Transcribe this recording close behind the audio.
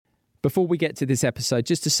Before we get to this episode,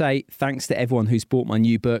 just to say thanks to everyone who's bought my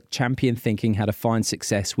new book, Champion Thinking: How to Find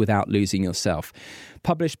Success Without Losing Yourself.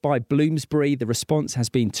 Published by Bloomsbury, the response has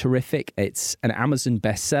been terrific. It's an Amazon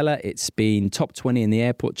bestseller. It's been top 20 in the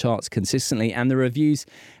airport charts consistently, and the reviews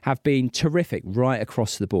have been terrific right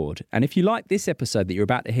across the board. And if you like this episode that you're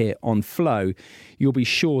about to hear on Flow, you'll be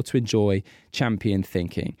sure to enjoy Champion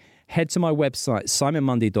Thinking. Head to my website,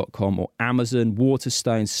 simonmundy.com, or Amazon,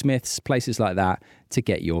 Waterstone, Smiths, places like that to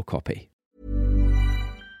get your copy.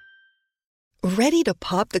 Ready to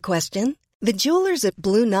pop the question? The jewelers at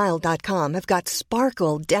BlueNile.com have got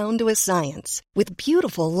sparkle down to a science with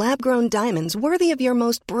beautiful lab-grown diamonds worthy of your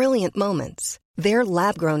most brilliant moments. Their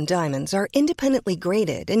lab-grown diamonds are independently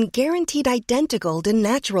graded and guaranteed identical to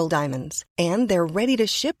natural diamonds, and they're ready to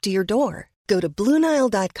ship to your door. Go to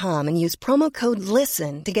BlueNile.com and use promo code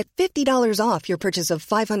LISTEN to get $50 off your purchase of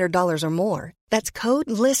 $500 or more. That's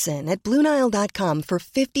code LISTEN at BlueNile.com for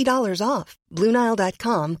 $50 off.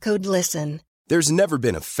 BlueNile.com, code LISTEN. There's never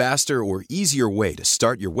been a faster or easier way to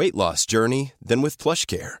start your weight loss journey than with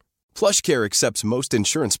PlushCare. PlushCare accepts most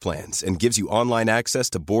insurance plans and gives you online access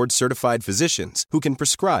to board-certified physicians who can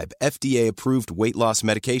prescribe FDA-approved weight loss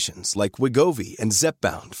medications like Wegovy and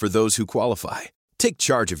Zepbound for those who qualify. Take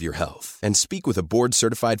charge of your health and speak with a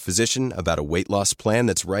board-certified physician about a weight loss plan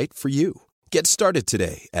that's right for you. Get started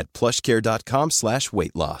today at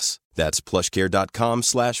plushcare.com/weight loss. That's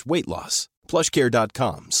plushcare.com/weight loss.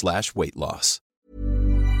 plushcare.com/weight loss.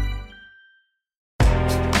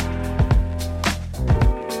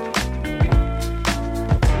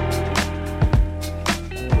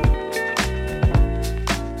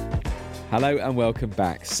 Hello and welcome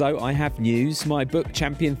back. So I have news. My book,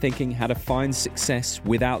 Champion Thinking: How to Find Success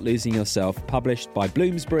Without Losing Yourself, published by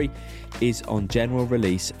Bloomsbury, is on general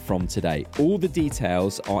release from today. All the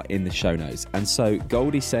details are in the show notes. And so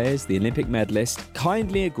Goldie Sayers, the Olympic medalist,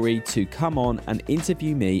 kindly agreed to come on and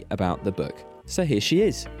interview me about the book. So here she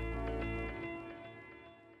is.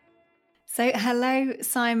 So hello,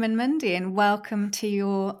 Simon Mundy, and welcome to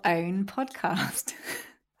your own podcast.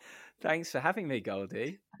 Thanks for having me,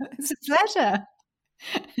 Goldie. It's a pleasure.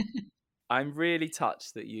 I'm really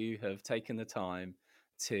touched that you have taken the time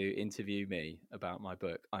to interview me about my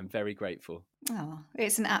book. I'm very grateful. Oh,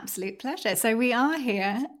 it's an absolute pleasure. So we are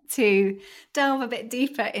here to delve a bit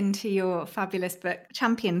deeper into your fabulous book,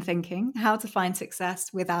 Champion Thinking: How to Find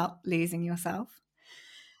Success Without Losing Yourself.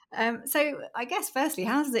 So I guess firstly,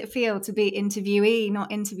 how does it feel to be interviewee,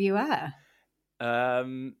 not interviewer?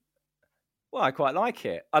 Well, I quite like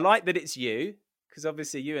it. I like that it's you, because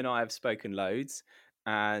obviously you and I have spoken loads,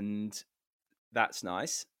 and that's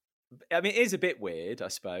nice. I mean, it is a bit weird, I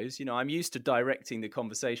suppose. You know, I'm used to directing the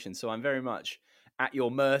conversation, so I'm very much at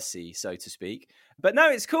your mercy, so to speak. But no,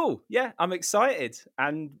 it's cool. Yeah, I'm excited.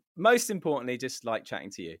 And most importantly, just like chatting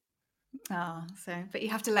to you. Oh, but you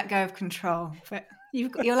have to let go of control. But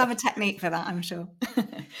you'll have a technique for that, I'm sure.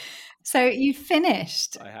 So you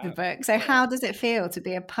finished the book. So how does it feel to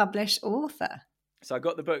be a published author? So I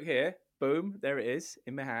got the book here. Boom, there it is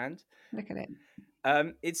in my hand. Look at it.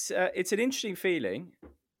 It's an interesting feeling.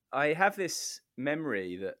 I have this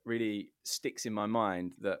memory that really sticks in my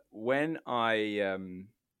mind that when I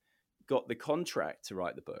got the contract to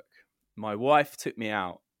write the book, my wife took me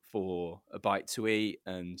out for a bite to eat,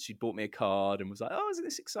 and she bought me a card and was like, "Oh, isn't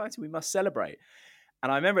this exciting? We must celebrate."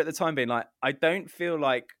 And I remember at the time being like, I don't feel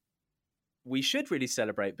like we should really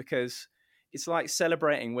celebrate, because it's like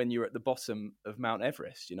celebrating when you're at the bottom of Mount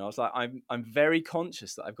Everest. You know, I was like, I'm very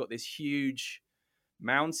conscious that I've got this huge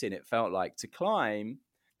mountain, it felt like, to climb,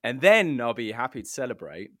 and then I'll be happy to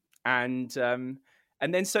celebrate. And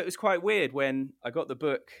then so it was quite weird when I got the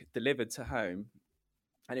book delivered to home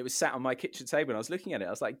and it was sat on my kitchen table and I was looking at it. I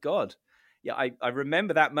was like, God, yeah, I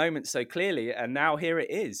remember that moment so clearly, and now here it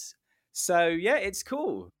is. So yeah, it's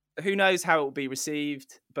cool. Who knows how it will be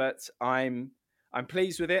received, but I'm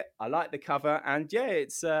pleased with it. I like the cover, and yeah,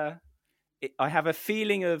 I have a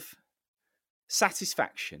feeling of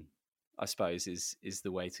satisfaction, I suppose, is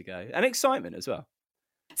the way to go, and excitement as well.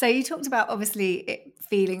 So you talked about obviously it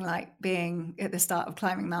feeling like being at the start of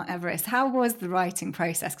climbing Mount Everest. How was the writing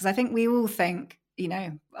process? Because I think we all think, you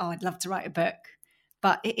know, oh, I'd love to write a book,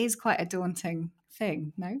 but it is quite a daunting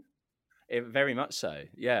thing, no? Very much so,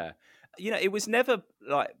 yeah. You know, it was never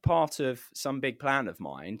like part of some big plan of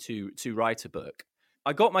mine to write a book.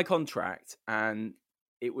 I got my contract and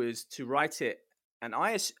it was to write it. And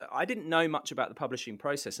I didn't know much about the publishing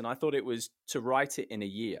process, and I thought it was to write it in a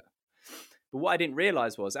year. But what I didn't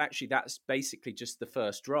realize was actually that's basically just the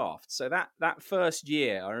first draft. So that first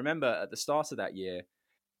year, I remember at the start of that year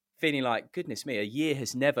feeling like, goodness me, a year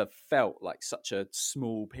has never felt like such a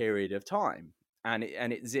small period of time. and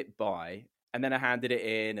it zipped by. And then I handed it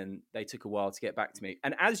in, and they took a while to get back to me.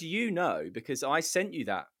 And as you know, because I sent you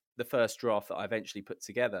the first draft that I eventually put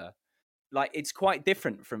together, like it's quite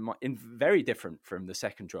different very different from the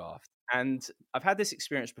second draft. And I've had this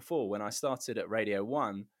experience before when I started at Radio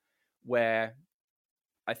 1, where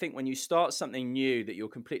I think when you start something new that you're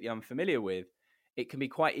completely unfamiliar with, it can be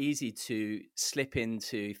quite easy to slip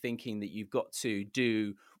into thinking that you've got to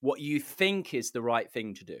do what you think is the right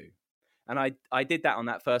thing to do. And I did that on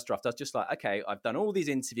that first draft. I was just like, okay, I've done all these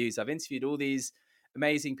interviews. I've interviewed all these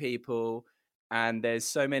amazing people, and there's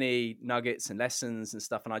so many nuggets and lessons and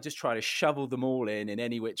stuff. And I just try to shovel them all in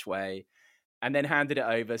any which way, and then handed it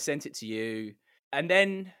over, sent it to you. And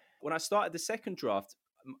then when I started the second draft,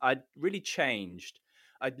 I'd really changed.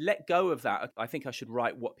 I'd let go of that. I think I should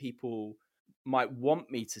write what people might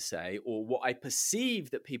want me to say, or what I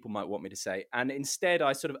perceive that people might want me to say. And instead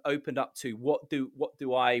I sort of opened up to what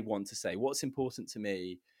do I want to say? What's important to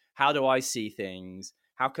me? How do I see things?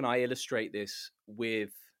 How can I illustrate this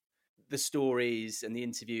with the stories and the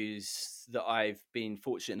interviews that I've been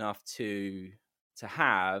fortunate enough to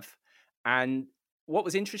have? And what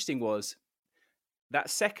was interesting was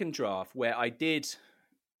that second draft where I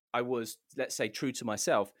was, let's say, true to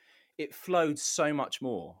myself. It flowed so much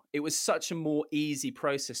more. It was such a more easy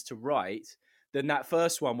process to write than that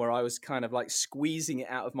first one where I was kind of like squeezing it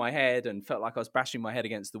out of my head and felt like I was bashing my head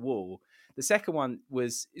against the wall. The second one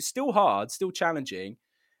was still hard, still challenging,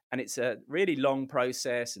 and it's a really long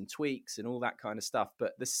process and tweaks and all that kind of stuff.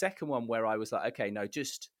 But the second one where I was like, okay, no,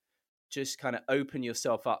 just kind of open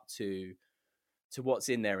yourself up to what's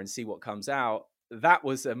in there and see what comes out. That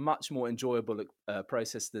was a much more enjoyable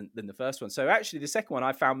process than the first one. So actually, the second one,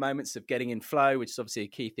 I found moments of getting in flow, which is obviously a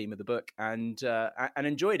key theme of the book, and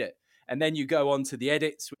enjoyed it. And then you go on to the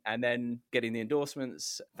edits, and then getting the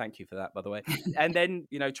endorsements. Thank you for that, by the way. And then,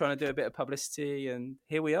 trying to do a bit of publicity, and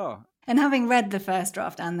here we are. And having read the first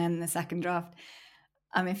draft and then the second draft,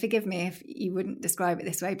 I mean, forgive me if you wouldn't describe it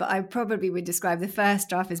this way, but I probably would describe the first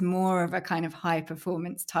draft as more of a kind of high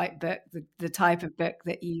performance type book, the type of book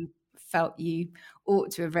that you felt you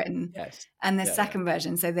ought to have written. Yes. And the second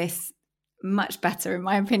version, so this much better, in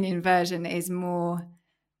my opinion, version is more,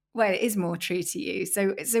 well, it is more true to you.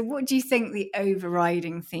 So what do you think the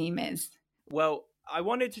overriding theme is? Well, I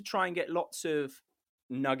wanted to try and get lots of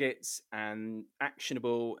nuggets and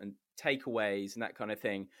actionable and takeaways and that kind of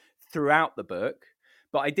thing throughout the book.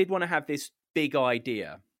 But I did want to have this big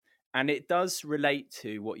idea. And it does relate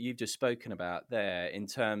to what you've just spoken about there in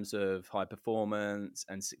terms of high performance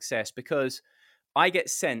and success, because I get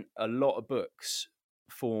sent a lot of books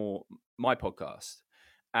for my podcast.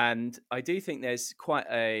 And I do think there's quite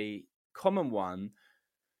a common one,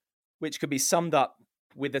 which could be summed up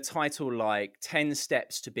with a title like 10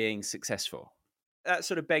 Steps to Being Successful. That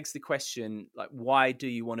sort of begs the question, like, why do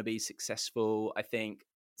you want to be successful? I think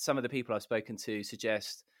some of the people I've spoken to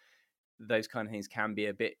suggest those kind of things can be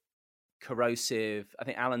a bit corrosive. I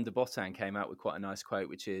think Alain de Botton came out with quite a nice quote,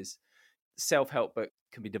 which is self-help book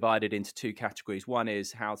can be divided into two categories. One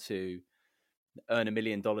is how to earn $1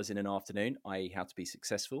 million in an afternoon, i.e. how to be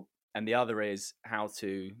successful. And the other is how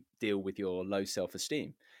to deal with your low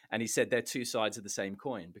self-esteem. And he said they're two sides of the same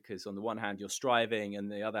coin, because on the one hand, you're striving,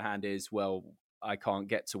 and the other hand is, well, I can't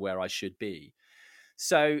get to where I should be.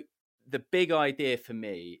 So the big idea for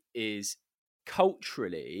me is,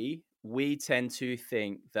 culturally, we tend to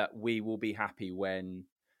think that we will be happy when,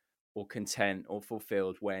 or content or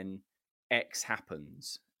fulfilled when X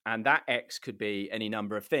happens. And that X could be any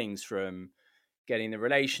number of things, from getting the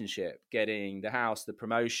relationship, getting the house, the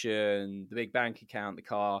promotion, the big bank account, the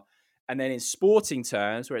car. And then in sporting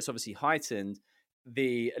terms, where it's obviously heightened,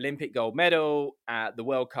 the Olympic gold medal, the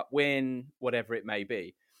World Cup win, whatever it may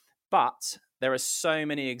be. But there are so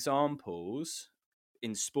many examples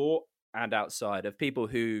in sport and outside of people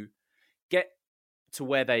who get to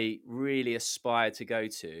where they really aspire to go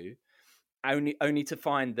to, only to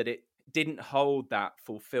find that it didn't hold that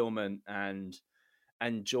fulfillment and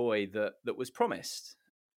joy that was promised.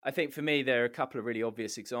 I think for me, there are a couple of really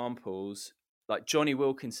obvious examples, like Jonny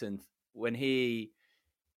Wilkinson, when he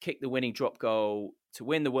kicked the winning drop goal to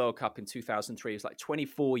win the World Cup in 2003. He was like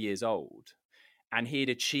 24 years old, and he'd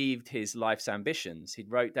achieved his life's ambitions. He'd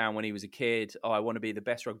wrote down when he was a kid, I want to be the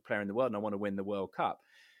best rugby player in the world, and I want to win the World Cup.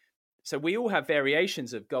 So we all have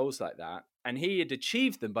variations of goals like that. And he had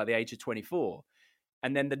achieved them by the age of 24.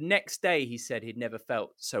 And then the next day he said he'd never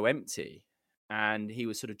felt so empty. And he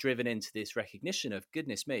was sort of driven into this recognition of,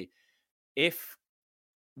 goodness me, if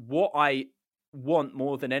what I want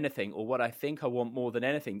more than anything, or what I think I want more than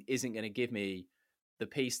anything, isn't going to give me the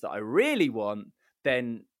peace that I really want,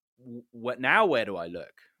 then now where do I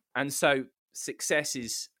look? And so success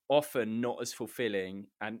is often not as fulfilling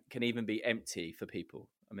and can even be empty for people.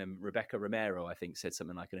 I mean, Rebecca Romero, I think, said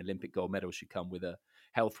something like an Olympic gold medal should come with a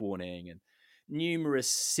health warning, and numerous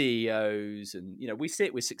CEOs. And, we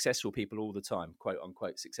sit with successful people all the time, quote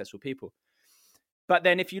unquote, successful people. But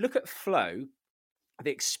then if you look at flow,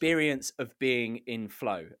 the experience of being in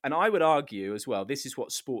flow, and I would argue as well, this is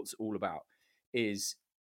what sport's all about, is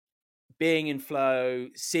being in flow,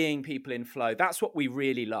 seeing people in flow. That's what we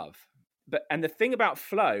really love. And the thing about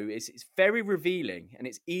flow is it's very revealing and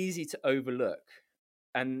it's easy to overlook.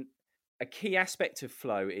 And a key aspect of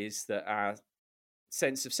flow is that our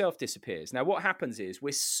sense of self disappears. Now, what happens is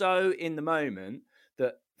we're so in the moment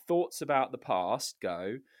that thoughts about the past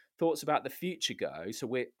go, thoughts about the future go. So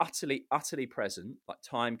we're utterly, utterly present. Like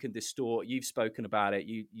time can distort. You've spoken about it.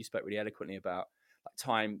 You spoke really eloquently about like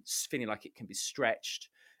time feeling like it can be stretched.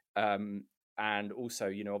 And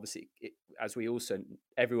also, obviously, as we also,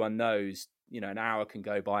 everyone knows, an hour can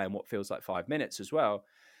go by in what feels like 5 minutes as well,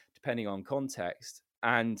 depending on context.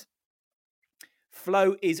 And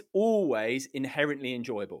flow is always inherently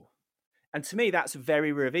enjoyable. And to me, that's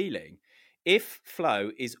very revealing. If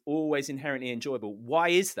flow is always inherently enjoyable, why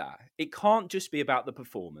is that? It can't just be about the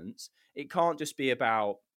performance. It can't just be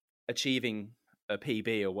about achieving a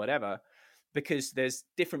PB or whatever, because there's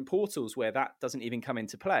different portals where that doesn't even come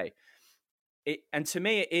into play. And to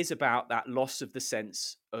me, it is about that loss of the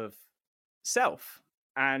sense of self.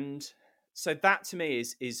 And so that to me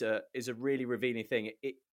is a really revealing thing.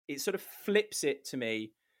 It sort of flips it to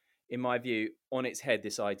me, in my view, on its head,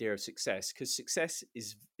 this idea of success, because success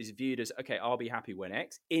is viewed as, okay, I'll be happy when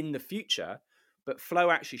X in the future. But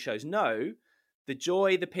flow actually shows, no, the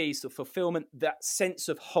joy, the peace, the fulfillment, that sense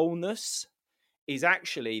of wholeness is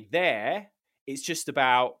actually there. It's just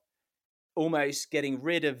about almost getting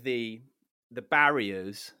rid of the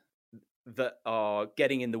barriers that are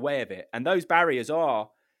getting in the way of it. And those barriers are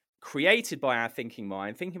created by our thinking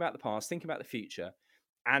mind, thinking about the past, thinking about the future.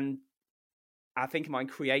 And our thinking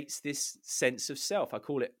mind creates this sense of self. I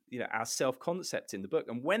call it, our self-concept in the book.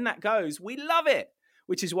 And when that goes, we love it,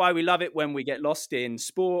 which is why we love it when we get lost in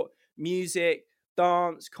sport, music,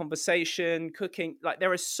 dance, conversation, cooking. Like,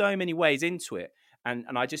 there are so many ways into it. And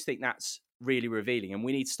I just think that's really revealing. And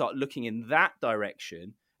we need to start looking in that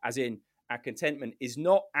direction, as in our contentment is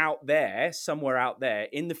not out there, somewhere out there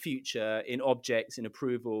in the future, in objects, in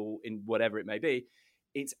approval, in whatever it may be.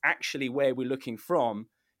 It's actually where we're looking from.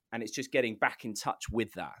 And it's just getting back in touch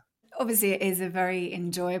with that. Obviously, it is a very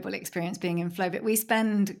enjoyable experience being in flow, but we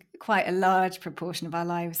spend quite a large proportion of our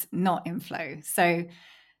lives not in flow. So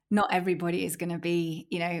not everybody is going to be,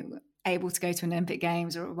 able to go to an Olympic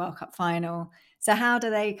Games or a World Cup final. So how do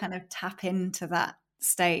they kind of tap into that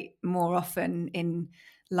state more often in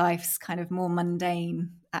life's kind of more mundane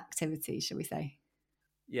activities, shall we say?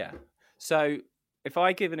 Yeah. So if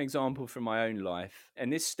I give an example from my own life,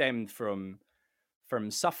 and this stemmed from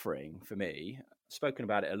suffering for me, I've spoken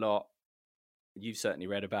about it a lot. You've certainly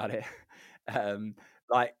read about it.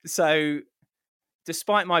 So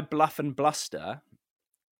despite my bluff and bluster,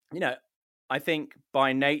 I think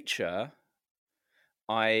by nature,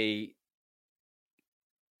 I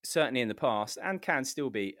certainly in the past and can still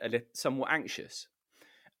be somewhat anxious.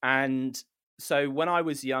 And so when I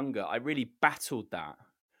was younger, I really battled that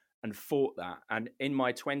and fought that. And in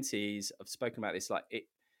my 20s, I've spoken about this, like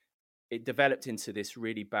it developed into this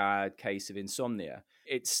really bad case of insomnia.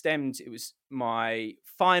 It was my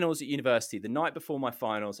finals at university. The night before my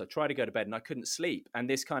finals, I tried to go to bed and I couldn't sleep. And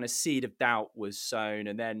this kind of seed of doubt was sown.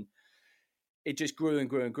 And then it just grew and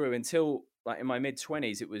grew and grew until, like, in my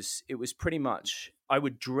mid-20s, it was pretty much, I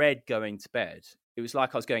would dread going to bed. It was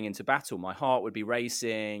like I was going into battle. My heart would be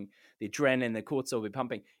racing, the adrenaline, the cortisol would be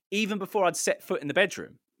pumping, even before I'd set foot in the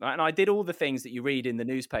bedroom. Right? And I did all the things that you read in the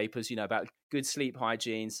newspapers, about good sleep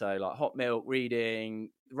hygiene. So like hot milk, reading,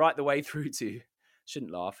 right the way through to,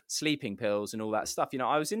 shouldn't laugh, sleeping pills and all that stuff.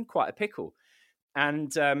 I was in quite a pickle.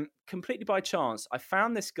 And completely by chance, I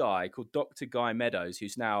found this guy called Dr. Guy Meadows,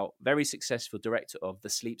 who's now very successful director of the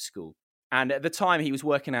Sleep School. And at the time, he was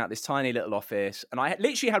working out this tiny little office. And I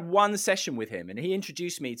literally had one session with him. And he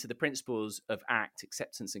introduced me to the principles of ACT,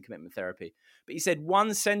 acceptance and commitment therapy. But he said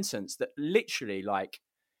one sentence that literally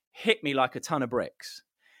hit me like a ton of bricks.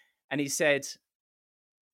 And he said,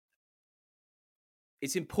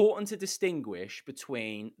 it's important to distinguish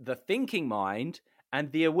between the thinking mind and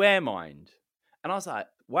the aware mind. And I was like,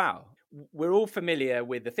 wow, we're all familiar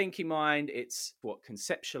with the thinking mind. It's what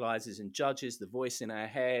conceptualizes and judges the voice in our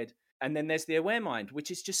head. And then there's the aware mind, which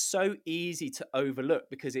is just so easy to overlook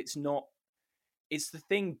because it's not it's the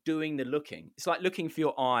thing doing the looking. It's like looking for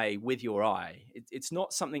your eye with your eye. It's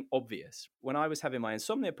not something obvious. When I was having my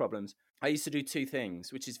insomnia problems, I used to do two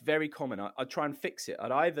things, which is very common. I'd try and fix it.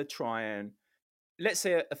 I'd either try and, let's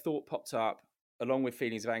say a thought popped up along with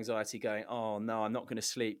feelings of anxiety going, oh no, I'm not going to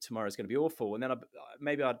sleep. Tomorrow's going to be awful. And then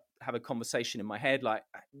maybe I'd have a conversation in my head like,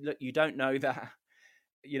 look, you don't know that,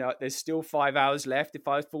 there's still 5 hours left. If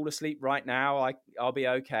I fall asleep right now, I'll be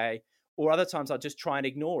okay. Or other times I'd just try and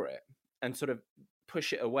ignore it and sort of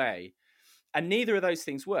push it away. And neither of those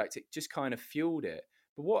things worked. It just kind of fueled it.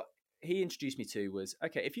 But what he introduced me to was,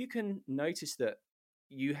 okay, if you can notice that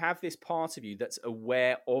you have this part of you that's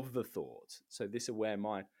aware of the thought, so this aware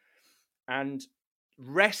mind, and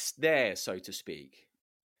rest there, so to speak,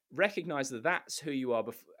 recognize that that's who you are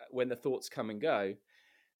when the thoughts come and go,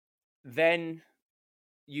 then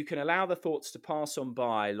you can allow the thoughts to pass on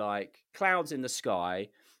by like clouds in the sky,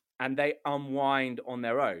 and they unwind on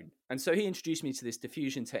their own. And so he introduced me to this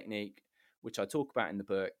diffusion technique, which I talk about in the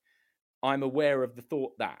book. I'm aware of the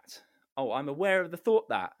thought that, I'm aware of the thought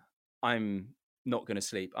that I'm not going to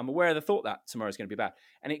sleep. I'm aware of the thought that tomorrow's going to be bad.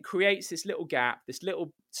 And it creates this little gap, this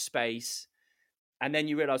little space. And then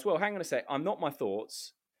you realize, well, hang on a sec, I'm not my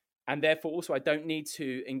thoughts. And therefore also I don't need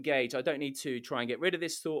to engage. I don't need to try and get rid of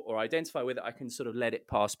this thought or identify with it. I can sort of let it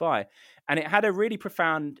pass by. And it had a really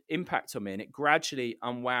profound impact on me, and it gradually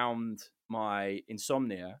unwound my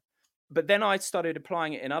insomnia. But then I started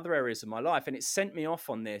applying it in other areas of my life, and it sent me off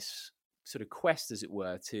on this sort of quest, as it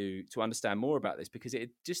were, to understand more about this, because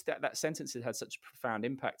it just that sentence had such a profound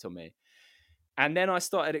impact on me. And then I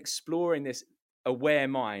started exploring this aware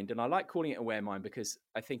mind, and I like calling it aware mind because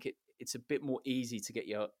I think it's a bit more easy to get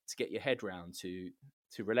your head around, to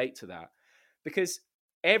relate to that, because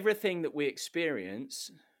everything that we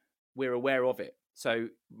experience, we're aware of it. So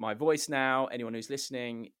my voice now, anyone who's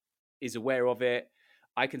listening is aware of it.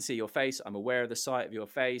 I can see your face. I'm aware of the sight of your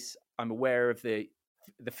face. I'm aware of the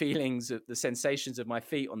feelings, of the sensations of my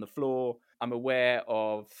feet on the floor. I'm aware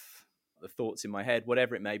of the thoughts in my head,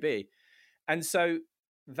 whatever it may be. And so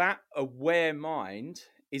that aware mind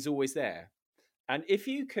is always there. And if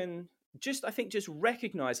you can just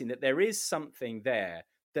recognizing that there is something there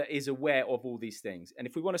that is aware of all these things. And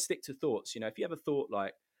if we want to stick to thoughts, if you have a thought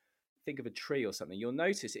like, think of a tree or something, you'll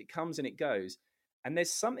notice it comes and it goes. And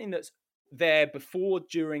there's something that's there before,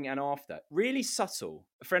 during, and after. Really subtle.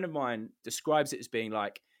 A friend of mine describes it as being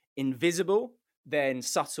like invisible, then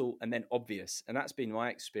subtle, and then obvious. And that's been my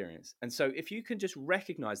experience. And so if you can just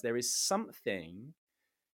recognize there is something,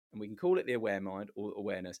 and we can call it the aware mind or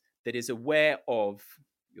awareness, that is aware of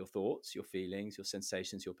your thoughts, your feelings, your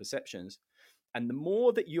sensations, your perceptions. And the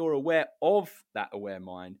more that you're aware of that aware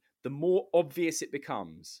mind, the more obvious it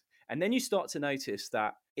becomes. And then you start to notice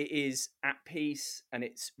that it is at peace and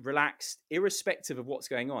it's relaxed, irrespective of what's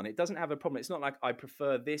going on. It doesn't have a problem. It's not like I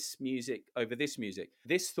prefer this music over this music.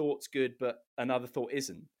 This thought's good, but another thought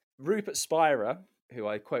isn't. Rupert Spira, who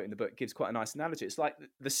I quote in the book, gives quite a nice analogy. It's like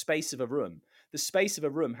the space of a room. The space of a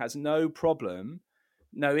room has no problem,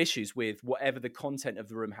 no issues with whatever the content of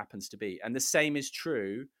the room happens to be. And the same is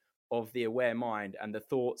true of the aware mind and the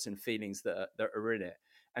thoughts and feelings that are in it.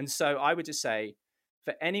 And so I would just say,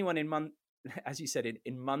 for anyone as you said,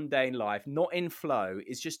 in mundane life, not in flow,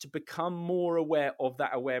 is just to become more aware of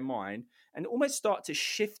that aware mind and almost start to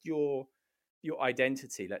shift your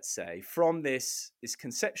identity, let's say, from this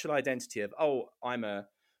conceptual identity of, I'm a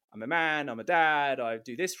man, I'm a dad, I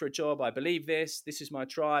do this for a job, I believe this is my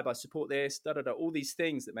tribe, I support this, all these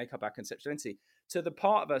things that make up our conceptual identity, to the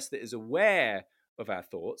part of us that is aware of our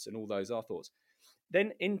thoughts, and all those are thoughts.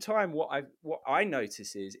 Then in time, what I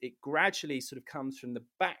notice is it gradually sort of comes from the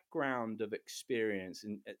background of experience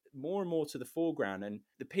and more to the foreground. And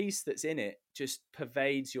the piece that's in it just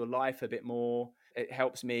pervades your life a bit more. It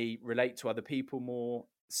helps me relate to other people more.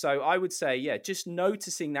 So I would say, just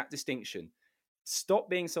noticing that distinction. Stop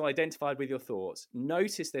being so identified with your thoughts.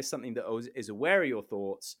 Notice there's something that is aware of your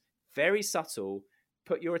thoughts, very subtle.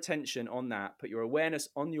 Put your attention on that. Put your awareness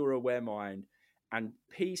on your aware mind. And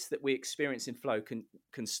peace that we experience in flow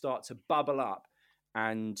can start to bubble up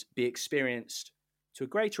and be experienced to a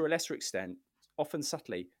greater or lesser extent, often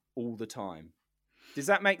subtly, all the time. Does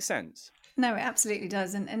that make sense? No, it absolutely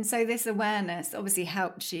does. And so this awareness obviously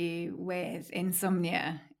helped you with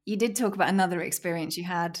insomnia. You did talk about another experience you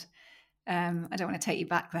had. I don't want to take you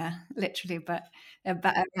back there, literally, but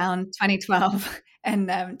about around 2012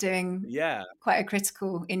 and doing quite a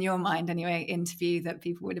critical, in your mind anyway, interview that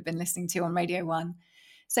people would have been listening to on Radio 1.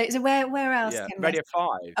 So where else? Yeah, Radio 5.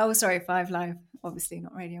 Oh, sorry, 5 Live, obviously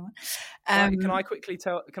not Radio 1. Can I quickly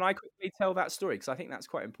tell that story? Because I think that's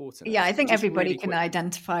quite important. Yeah, I think everybody can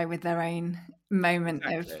identify with their own moment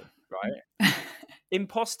of... Right.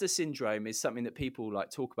 imposter syndrome is something that people like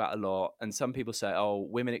talk about a lot, and some people say, oh,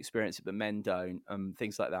 women experience it but men don't,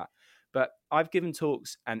 things like that. But I've given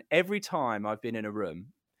talks, and every time I've been in a room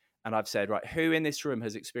and I've said, right, who in this room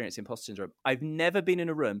has experienced imposter syndrome, I've never been in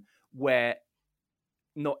a room where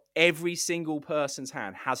not every single person's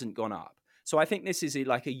hand hasn't gone up. So I think this is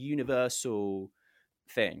like a universal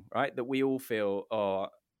thing, right, that we all feel,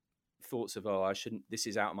 thoughts of, I shouldn't, this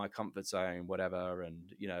is out of my comfort zone, whatever, and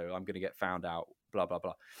I'm going to get found out, blah blah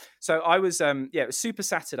blah. So I was it was Super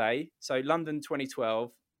Saturday, so London 2012,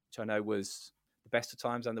 which I know was the best of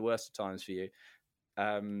times and the worst of times for you.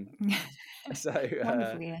 Wonderful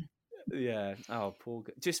year. Yeah. Oh, Paul.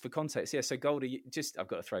 Just for context, yeah. So Goldie, I've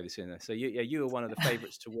got to throw this in there. So you were one of the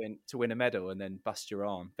favourites to win a medal and then bust your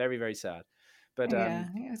arm. Very, very sad. But yeah,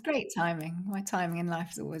 it was great timing. My timing in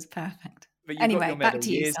life is always perfect. But anyway, back to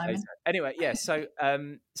you, Simon. later. Anyway, yeah. So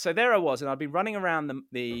so there I was, and I'd been running around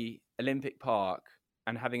the Olympic Park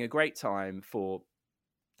and having a great time for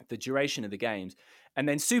the duration of the games. And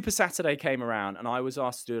then Super Saturday came around, and I was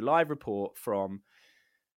asked to do a live report from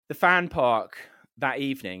the fan park that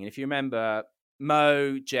evening. And if you remember,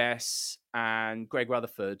 Mo, Jess, and Greg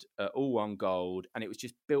Rutherford all won gold, and it was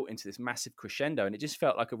just built into this massive crescendo, and it just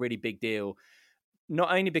felt like a really big deal,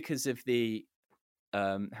 not only because of the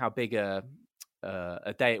how big a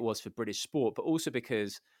day it was for British sport, but also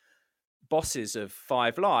because bosses of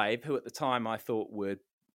Five Live, who at the time I thought were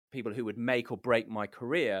people who would make or break my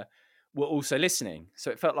career, were also listening.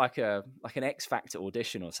 So it felt like an X Factor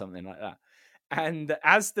audition or something like that. And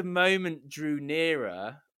as the moment drew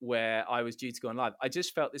nearer where I was due to go on live, I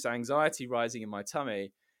just felt this anxiety rising in my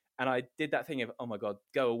tummy. And I did that thing of, oh my God,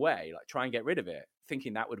 go away, like try and get rid of it,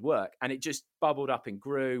 thinking that would work. And it just bubbled up and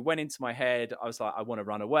grew, went into my head. I was like, I want to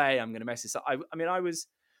run away. I'm going to mess this up. I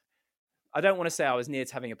don't want to say I was near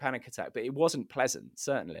to having a panic attack, but it wasn't pleasant,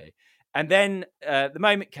 certainly. And then the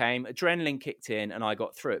moment came, adrenaline kicked in, and I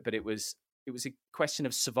got through it. But it was a question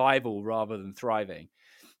of survival rather than thriving.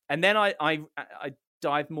 And then I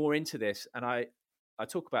dived more into this, and I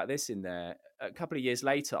talk about this in there. A couple of years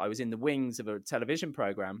later, I was in the wings of a television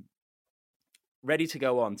program, ready to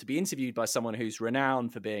go on to be interviewed by someone who's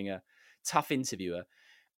renowned for being a tough interviewer.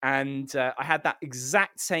 And I had that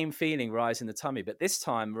exact same feeling rise in the tummy. But this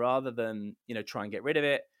time, rather than, try and get rid of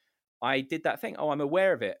it, I did that thing. Oh, I'm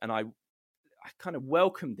aware of it. And I kind of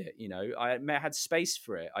welcomed it. I had space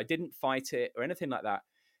for it. I didn't fight it or anything like that.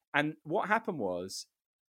 And what happened was,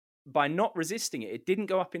 by not resisting it, it didn't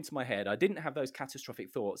go up into my head. I didn't have those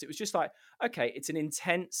catastrophic thoughts. It was just like, okay, it's an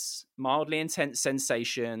intense, mildly intense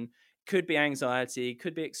sensation. Could be anxiety,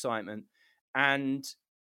 could be excitement. And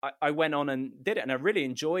I went on and did it, and I really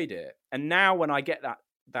enjoyed it. And now when I get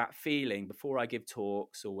that feeling before I give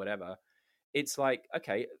talks or whatever, it's like,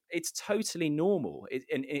 okay, it's totally normal.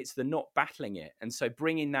 And it's the not battling it. And so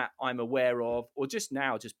bringing that I'm aware of, or just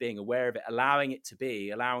now just being aware of it, allowing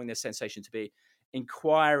the sensation to be,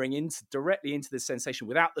 inquiring directly into the sensation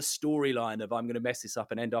without the storyline of I'm going to mess this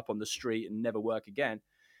up and end up on the street and never work again.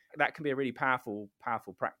 That can be a really powerful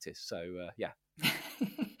practice. So yeah.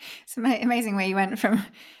 It's amazing where you went from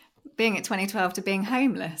being at 2012 to being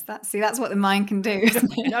homeless. That's what the mind can do,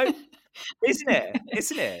 isn't it?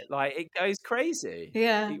 Isn't it? Like, it goes crazy.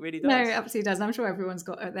 Yeah, it really does. No, it absolutely does. I'm sure everyone's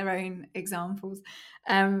got their own examples.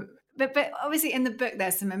 But obviously in the book,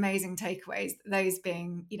 there's some amazing takeaways. Those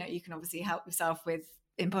being, you can obviously help yourself with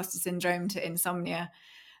imposter syndrome to insomnia.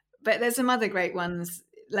 But there's some other great ones.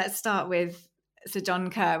 Let's start with Sir John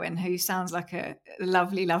Kirwan, who sounds like a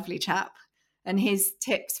lovely, lovely chap, and his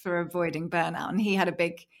tips for avoiding burnout. And he had a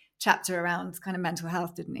big chapter around kind of mental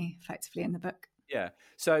health, didn't he, effectively, in the book? Yeah.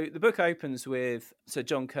 So the book opens with Sir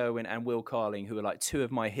John Kirwan and Will Carling, who were like two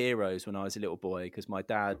of my heroes when I was a little boy, because my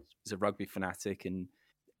dad was a rugby fanatic and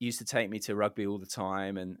used to take me to rugby all the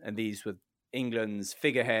time. And these were England's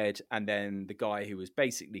figurehead, and then the guy who was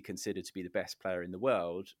basically considered to be the best player in the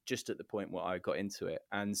world, just at the point where I got into it.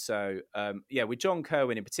 And so, with John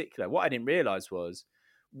Kirwan in particular, what I didn't realize was,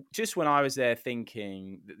 just when I was there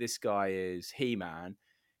thinking that this guy is He-Man,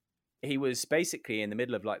 he was basically in the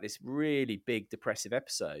middle of like this really big depressive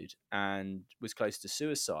episode and was close to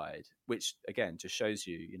suicide, which again just shows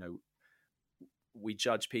you, we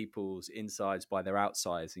judge people's insides by their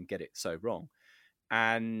outsides and get it so wrong.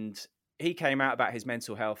 And he came out about his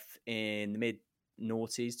mental health in the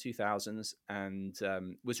mid-noughties, 2000s, and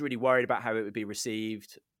was really worried about how it would be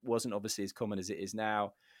received. Wasn't obviously as common as it is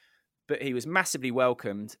now, but he was massively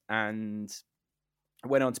welcomed and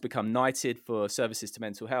went on to become knighted for services to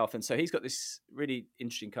mental health. And so he's got this really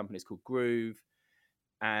interesting company. It's called Groove,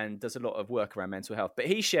 and does a lot of work around mental health. But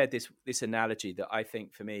he shared this analogy that I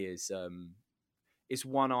think for me is is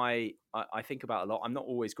one I think about a lot. I'm not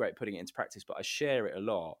always great at putting it into practice, but I share it a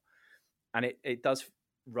lot. And it does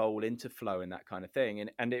roll into flow and that kind of thing.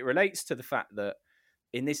 And it relates to the fact that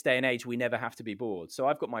in this day and age, we never have to be bored. So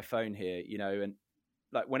I've got my phone here, and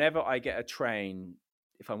like whenever I get a train,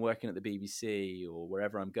 if I'm working at the BBC or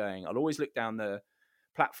wherever I'm going, I'll always look down the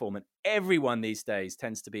platform, and everyone these days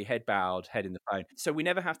tends to be head bowed, head in the phone. So we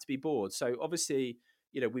never have to be bored. So obviously,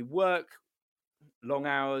 we work long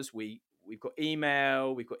hours. We've got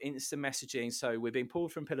email, we've got instant messaging. So we're being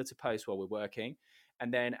pulled from pillar to post while we're working.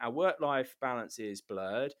 And then our work-life balance is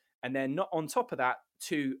blurred. And then not on top of that,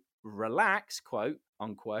 to relax, quote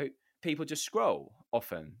unquote, people just scroll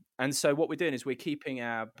often. And so what we're doing is we're keeping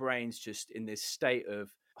our brains just in this state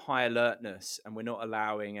of high alertness, and we're not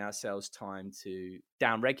allowing ourselves time to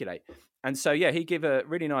downregulate. And so, he gave a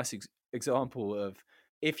really nice example of,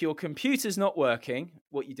 if your computer's not working,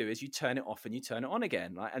 what you do is you turn it off and you turn it on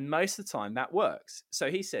again. And most of the time that works.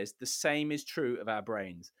 So he says the same is true of our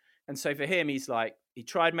brains. And so for him, he's like, he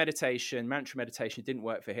tried meditation, mantra meditation, didn't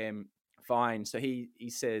work for him. Fine. So he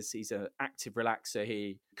says he's an active relaxer.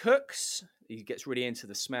 He cooks. He gets really into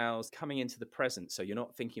the smells, coming into the present. So you're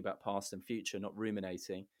not thinking about past and future, not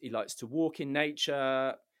ruminating. He likes to walk in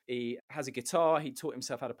nature. He has a guitar. He taught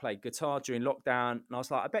himself how to play guitar during lockdown. And I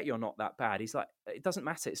was like, I bet you're not that bad. He's like, it doesn't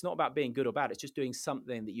matter. It's not about being good or bad. It's just doing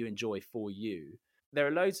something that you enjoy for you. There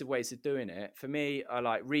are loads of ways of doing it. For me, I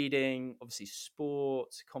like reading, obviously sport,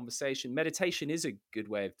 conversation. Meditation is a good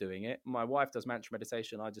way of doing it. My wife does mantra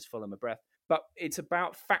meditation. I just follow my breath. But it's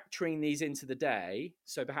about factoring these into the day.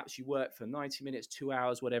 So perhaps you work for 90 minutes, 2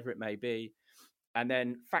 hours, whatever it may be, and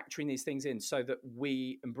then factoring these things in so that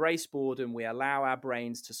we embrace boredom, we allow our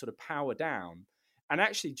brains to sort of power down. And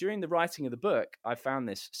actually, during the writing of the book, I found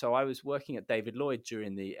this. So I was working at David Lloyd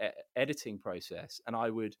during the editing process, and I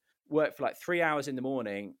would work for like 3 hours in the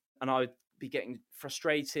morning, and I'd be getting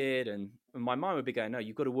frustrated, and my mind would be going, no,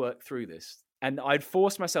 you've got to work through this. And I'd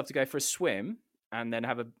force myself to go for a swim and then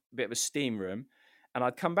have a bit of a steam room, and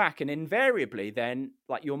I'd come back, and invariably then,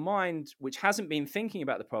 like, your mind, which hasn't been thinking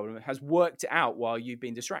about the problem, has worked it out while you've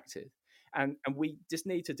been distracted. And we just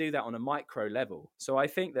need to do that on a micro level. So I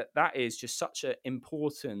think that is just such an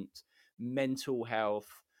important mental health,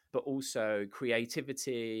 but also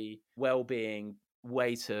creativity, well-being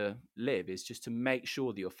way to live, is just to make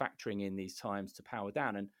sure that you're factoring in these times to power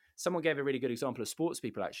down. And someone gave a really good example of sports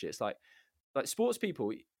people. Actually, it's like sports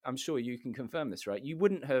people, I'm sure you can confirm this, right? You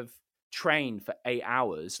wouldn't have trained for 8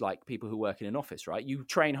 hours like people who work in an office, right? You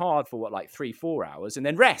train hard for 3-4 hours and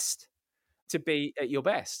then rest to be at your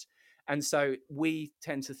best. And so we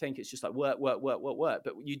tend to think it's just like work.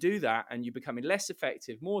 But you do that and you're becoming less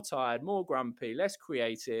effective, more tired, more grumpy, less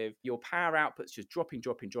creative. Your power output's just dropping.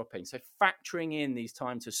 So factoring in these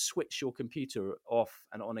times to switch your computer off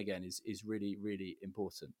and on again is really, really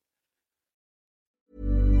important.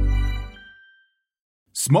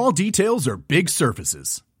 Small details are big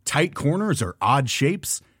surfaces. Tight corners are odd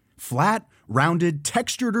shapes. Flat, rounded,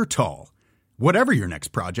 textured, or tall. Whatever your next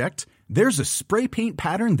project, there's a spray paint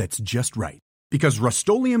pattern that's just right. Because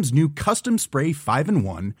Rust-Oleum's new Custom Spray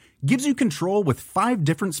 5-in-1 gives you control with 5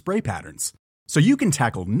 different spray patterns. So you can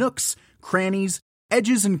tackle nooks, crannies,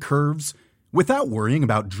 edges, and curves without worrying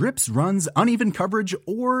about drips, runs, uneven coverage,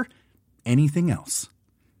 or anything else.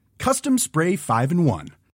 Custom Spray 5-in-1.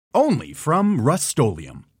 Only from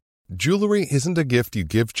Rust-Oleum. Jewelry isn't a gift you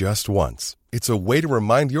give just once. It's a way to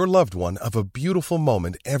remind your loved one of a beautiful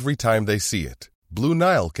moment every time they see it. Blue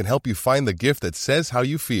Nile can help you find the gift that says how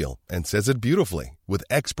you feel and says it beautifully, with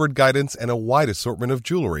expert guidance and a wide assortment of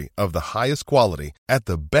jewelry of the highest quality at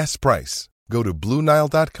the best price. Go to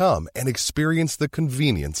BlueNile.com and experience the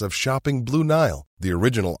convenience of shopping Blue Nile, the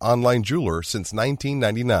original online jeweler since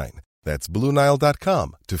 1999. That's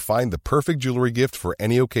BlueNile.com to find the perfect jewelry gift for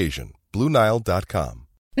any occasion. BlueNile.com.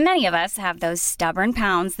 Many of us have those stubborn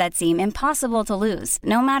pounds that seem impossible to lose,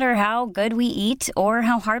 no matter how good we eat or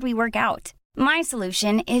how hard we work out. My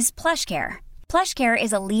solution is PlushCare. PlushCare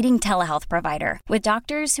is a leading telehealth provider with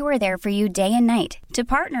doctors who are there for you day and night to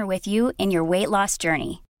partner with you in your weight loss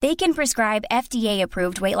journey. They can prescribe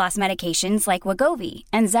FDA-approved weight loss medications like Wegovy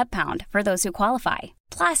and Zepbound for those who qualify.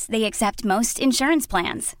 Plus, they accept most insurance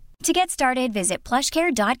plans. To get started, visit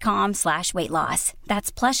plushcare.com/weightloss.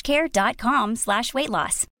 That's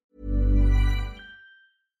plushcare.com/weightloss.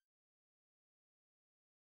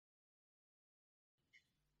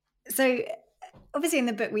 So obviously in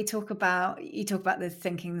the book you talk about the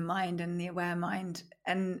thinking mind and the aware mind,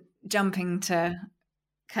 and jumping to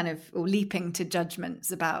or leaping to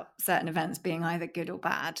judgments about certain events being either good or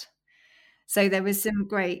bad. So there was some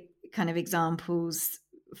great examples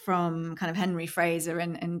from kind of Henry Fraser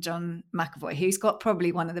and John McAvoy, who's got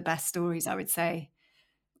probably one of the best stories, I would say.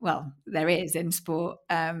 Well, there is in sport,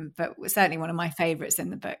 but certainly one of my favourites in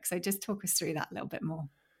the book. So just talk us through that a little bit more.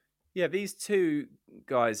 Yeah, these two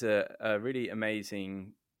guys are really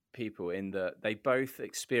amazing people in that they both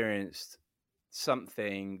experienced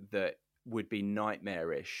something that would be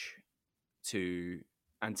nightmarish to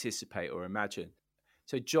anticipate or imagine.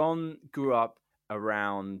 So John grew up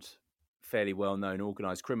around fairly well-known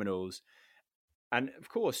organized criminals. And of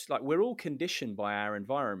course, like, we're all conditioned by our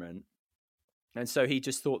environment. And so he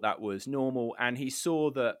just thought that was normal. And he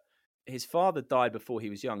saw that his father died before he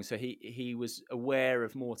was young. So he was aware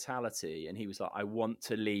of mortality, and he was like, I want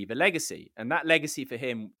to leave a legacy. And that legacy for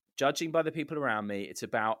him, judging by the people around me, it's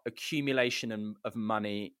about accumulation of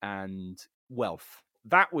money and wealth.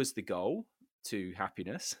 That was the goal to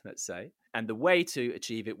happiness, let's say. And the way to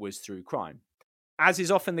achieve it was through crime. As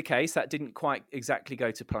is often the case, that didn't quite exactly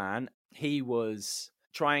go to plan. He was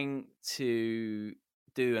trying to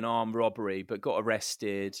do an armed robbery, but got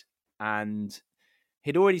arrested, and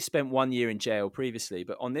he'd already spent 1 year in jail previously.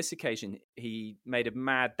 But on this occasion, he made a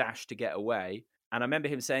mad dash to get away. And I remember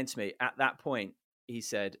him saying to me at that point, he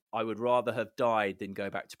said, I would rather have died than go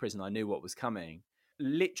back to prison. I knew what was coming.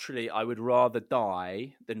 Literally, I would rather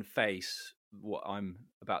die than face what I'm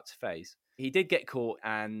about to face. He did get caught,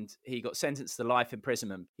 and he got sentenced to life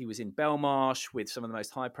imprisonment. He was in Belmarsh with some of the most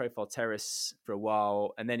high-profile terrorists for a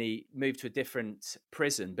while, and then he moved to a different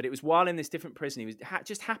prison. But it was while in this different prison, he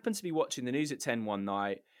just happened to be watching the news at 10 one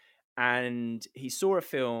night, and he saw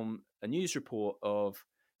a news report of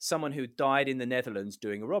someone who died in the Netherlands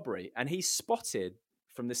doing a robbery. And he spotted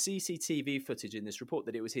from the CCTV footage in this report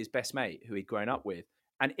that it was his best mate who he'd grown up with.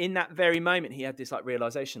 And in that very moment, he had this like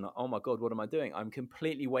realization, like, oh my God, what am I doing? I'm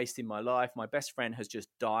completely wasting my life. My best friend has just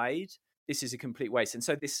died. This is a complete waste. And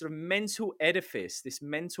so this sort of mental edifice, this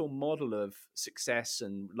mental model of success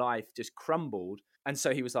and life just crumbled. And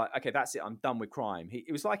so he was like, okay, that's it. I'm done with crime.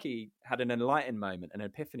 It was like he had an enlightened moment, an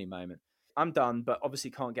epiphany moment. I'm done, but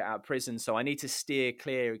obviously can't get out of prison. So I need to steer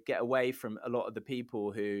clear, get away from a lot of the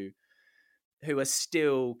people who are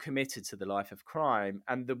still committed to the life of crime.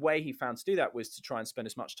 And the way he found to do that was to try and spend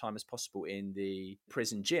as much time as possible in the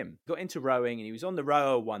prison gym. Got into rowing, and he was on the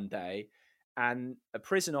rower one day, and a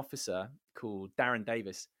prison officer called Darren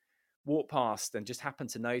Davis walked past and just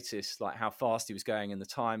happened to notice like how fast he was going, and the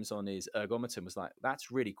times on his ergometer was like, that's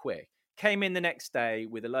really quick. Came in the next day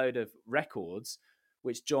with a load of records,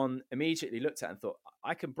 which John immediately looked at and thought,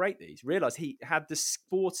 I can break these. Realised he had the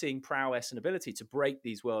sporting prowess and ability to break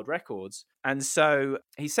these world records. And so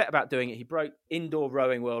he set about doing it. He broke indoor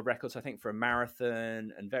rowing world records, I think, for a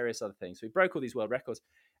marathon and various other things. So he broke all these world records.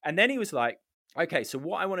 And then he was like, okay, so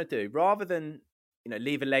what I want to do, rather than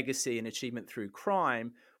leave a legacy and achievement through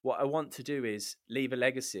crime, what I want to do is leave a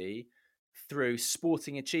legacy through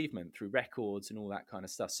sporting achievement, through records and all that kind of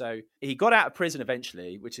stuff. So he got out of prison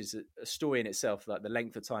eventually, which is a story in itself, like the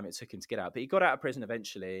length of time it took him to get out. But he got out of prison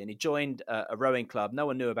eventually, and he joined a rowing club. No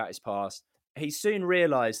one knew about his past. He soon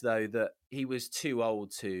realized, though, that he was too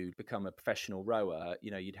old to become a professional rower.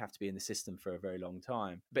 You'd have to be in the system for a very long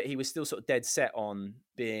time. But he was still sort of dead set on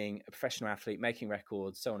being a professional athlete, making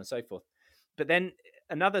records, so on and so forth. But then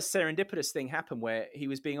another serendipitous thing happened where he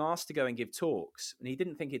was being asked to go and give talks, and he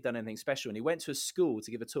didn't think he'd done anything special. And he went to a school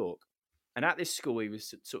to give a talk. And at this school, he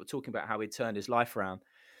was sort of talking about how he'd turned his life around.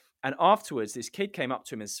 And afterwards, this kid came up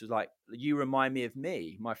to him and was like, you remind me of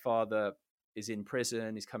me. My father is in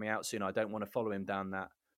prison. He's coming out soon. I don't want to follow him down that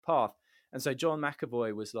path. And so John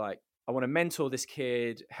McAvoy was like, I want to mentor this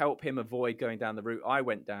kid, help him avoid going down the route I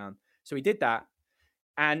went down. So he did that.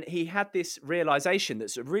 And he had this realization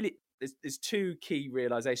that's really... There's two key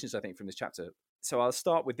realizations, I think, from this chapter. So I'll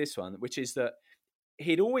start with this one, which is that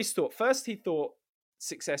he'd always thought, first he thought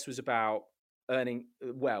success was about earning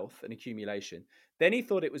wealth and accumulation. Then he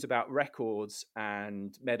thought it was about records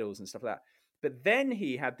and medals and stuff like that. But then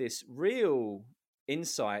he had this real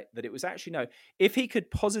insight that it was actually, no, if he could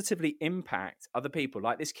positively impact other people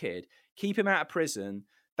like this kid, keep him out of prison,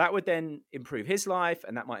 that would then improve his life,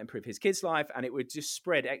 and that might improve his kid's life, and it would just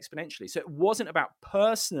spread exponentially. So it wasn't about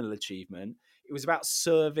personal achievement. It was about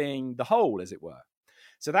serving the whole, as it were.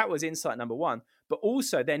 So that was insight number one. But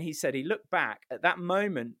also then he said he looked back at that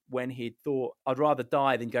moment when he'd thought, I'd rather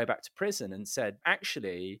die than go back to prison, and said,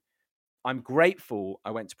 actually, I'm grateful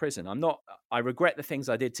I went to prison. I regret the things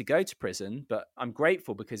I did to go to prison, but I'm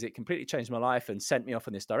grateful because it completely changed my life and sent me off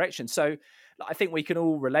in this direction. So I think we can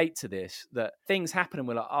all relate to this, that things happen and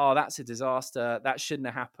we're like, oh, that's a disaster. That shouldn't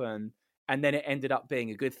have happened. And then it ended up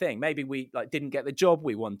being a good thing. Maybe we didn't get the job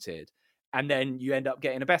we wanted. and then you end up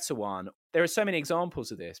getting a better one. There are so many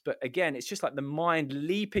examples of this, but again, it's just like the mind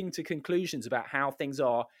leaping to conclusions about how things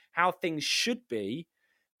are, how things should be,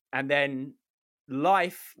 and then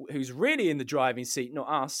life, who's really in the driving seat, not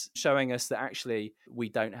us, showing us that actually we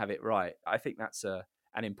don't have it right. I think that's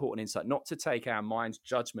an important insight, not to take our mind's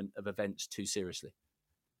judgment of events too seriously.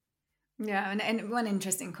 Yeah, and one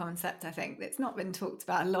interesting concept, I think, that's not been talked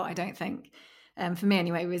about a lot, I don't think, for me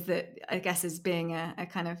anyway, was that, I guess, as being a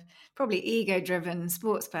kind of probably ego-driven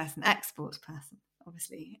sports person, ex-sports person,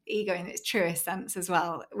 obviously, ego in its truest sense as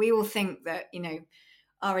well. We all think that, you know,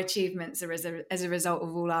 our achievements are as a result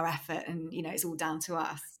of all our effort and, you know, it's all down to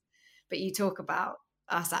us. But you talk about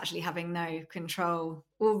us actually having no control,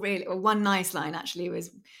 or one nice line actually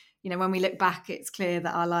was, you know, when we look back, it's clear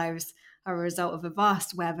that our lives are a result of a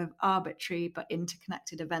vast web of arbitrary but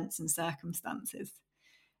interconnected events and circumstances.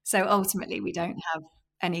 So ultimately, we don't have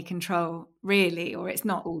any control really, or it's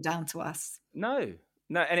not all down to us. No.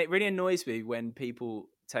 And it really annoys me when people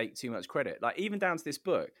take too much credit. Like even down to this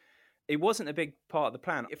book, it wasn't a big part of the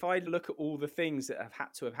plan. If I look at all the things that have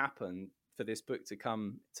had to have happened for this book to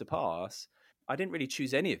come to pass, I didn't really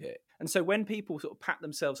choose any of it. And so when people sort of pat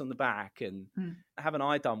themselves on the back and haven't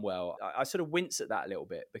I done well, I sort of wince at that a little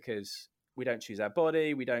bit, because we don't choose our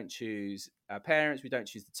body, we don't choose our parents, we don't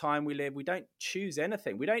choose the time we live, we don't choose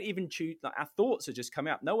anything. We don't even choose, like, our thoughts are just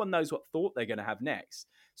coming up. No one knows what thought they're going to have next.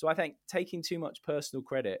 So I think taking too much personal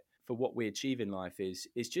credit for what we achieve in life is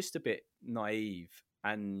just a bit naive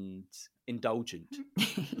and indulgent.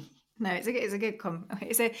 No, it's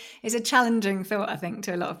a challenging thought, I think,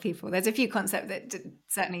 to a lot of people. There's a few concepts that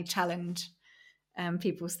certainly challenge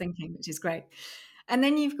people's thinking, which is great. And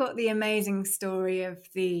then you've got the amazing story of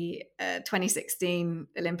the 2016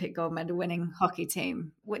 Olympic gold medal winning hockey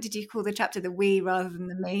team. What did you call the chapter? The we rather than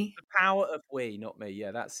the me? The power of we, not me.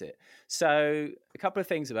 Yeah, that's it. So a couple of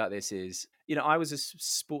things about this is, you know, I was a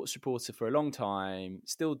sports reporter for a long time,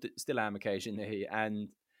 still am occasionally, and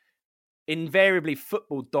invariably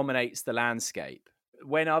football dominates the landscape.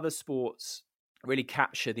 When other sports really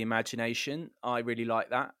capture the imagination, I really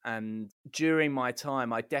like that. And during my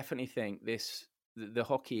time, I definitely think the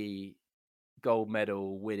hockey gold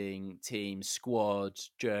medal winning team squad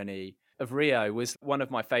journey of Rio was one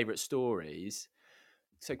of my favourite stories.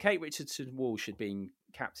 So Kate Richardson-Walsh had been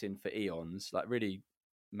captain for eons, like really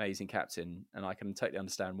amazing captain, and I can totally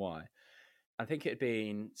understand why. I think it had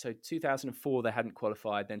been, so 2004 they hadn't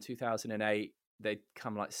qualified, then 2008 they'd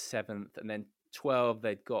come like 7th, and then 12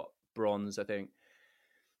 they'd got bronze, I think.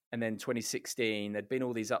 And then 2016 there'd been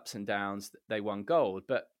all these ups and downs, they won gold.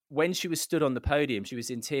 But when she was stood on the podium, she was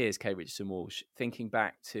in tears, Kate Richardson-Walsh, thinking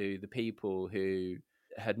back to the people who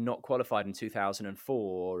had not qualified in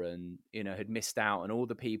 2004 and, you know, had missed out, and all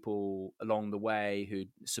the people along the way who'd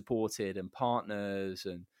supported, and partners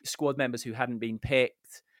and squad members who hadn't been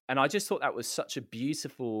picked. And I just thought that was such a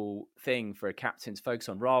beautiful thing for a captain to focus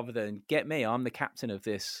on, rather than, get me, I'm the captain of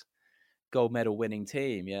this gold medal winning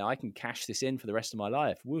team. Yeah, I can cash this in for the rest of my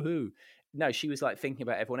life. Woohoo. No, she was like thinking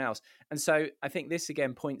about everyone else. And so I think this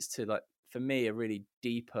again points to, like, for me, a really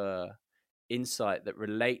deeper insight that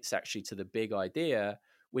relates actually to the big idea,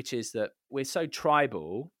 which is that we're so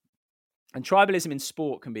tribal, and tribalism in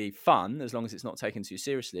sport can be fun as long as it's not taken too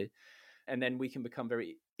seriously. And then we can become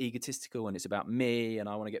very egotistical, and it's about me, and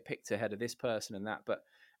I want to get picked ahead of this person and that. But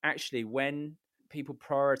actually, when people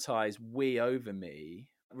prioritize we over me,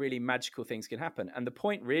 really magical things can happen. And the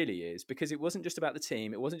point really is, because it wasn't just about the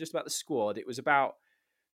team, it wasn't just about the squad, it was about,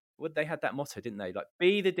 what, they had that motto, didn't they? Like,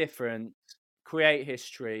 be the difference, create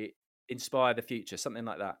history, inspire the future, something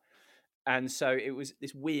like that. And so it was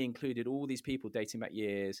this, we included all these people dating back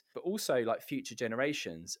years, but also like future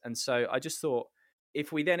generations. And so I just thought,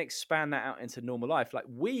 if we then expand that out into normal life, like,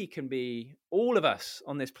 we can be all of us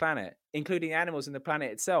on this planet, including animals and the planet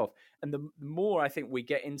itself. And the more I think we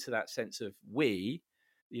get into that sense of we,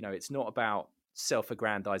 you know, it's not about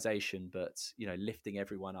self-aggrandization, but, you know, lifting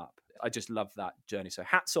everyone up. I just love that journey. So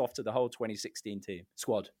hats off to the whole 2016 team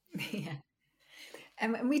squad. Yeah.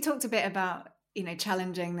 And we talked a bit about, you know,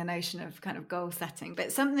 challenging the notion of kind of goal setting,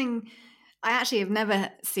 but something I actually have never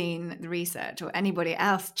seen the research or anybody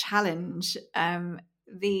else challenge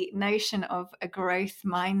the notion of a growth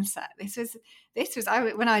mindset. This was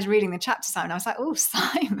when I was reading the chapter, Simon, I was like, oh,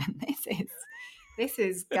 Simon, this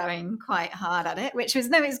is going quite hard at it, which was,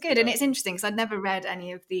 no, it's good. And it's interesting because I'd never read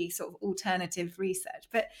any of the sort of alternative research,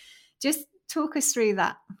 but just talk us through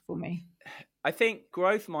that for me. I think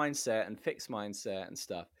growth mindset and fixed mindset and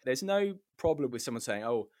stuff, there's no problem with someone saying,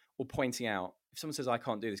 oh, or pointing out. If someone says, I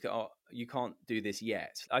can't do this, go, oh, you can't do this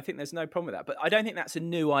yet. I think there's no problem with that. But I don't think that's a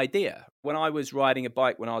new idea. When I was riding a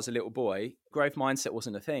bike when I was a little boy, growth mindset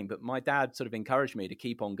wasn't a thing. But my dad sort of encouraged me to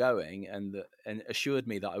keep on going and assured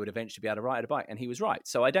me that I would eventually be able to ride a bike. And he was right.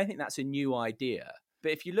 So I don't think that's a new idea.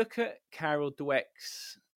 But if you look at Carol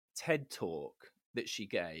Dweck's TED Talk that she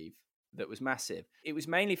gave, that was massive. It was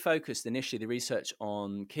mainly focused initially, the research,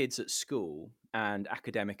 on kids at school and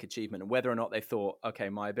academic achievement, and whether or not they thought, okay,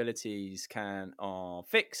 my abilities are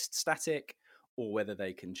fixed, static, or whether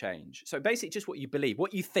they can change. So basically just what you believe,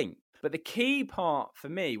 what you think. But the key part for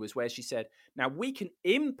me was where she said, now we can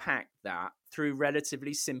impact that through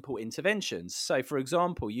relatively simple interventions. So for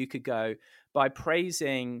example, you could go by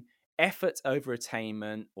praising effort over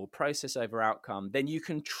attainment or process over outcome, then you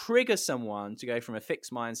can trigger someone to go from a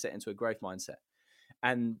fixed mindset into a growth mindset,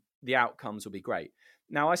 and the outcomes will be great.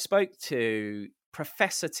 Now, I spoke to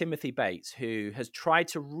Professor Timothy Bates, who has tried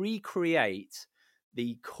to recreate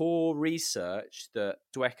the core research that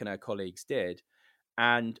Dweck and her colleagues did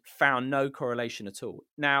and found no correlation at all.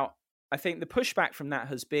 Now, I think the pushback from that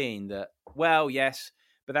has been that, well, yes,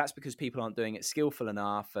 but that's because people aren't doing it skillful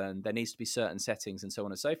enough and there needs to be certain settings and so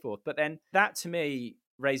on and so forth. But then that to me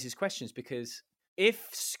raises questions, because if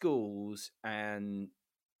schools and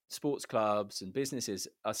sports clubs and businesses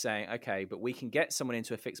are saying, okay, but we can get someone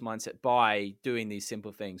into a fixed mindset by doing these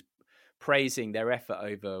simple things, praising their effort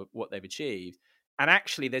over what they've achieved, and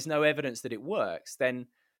actually there's no evidence that it works, then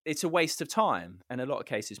it's a waste of time and in a lot of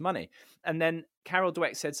cases money. And then Carol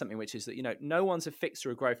Dweck said something, which is that, no one's a fixed or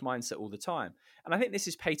a growth mindset all the time. And I think this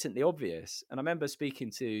is patently obvious. And I remember speaking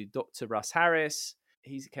to Dr. Russ Harris.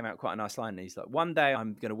 He came out with quite a nice line. And he's like, one day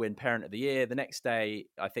I'm going to win Parent of the Year. The next day,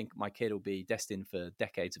 I think my kid will be destined for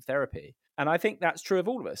decades of therapy. And I think that's true of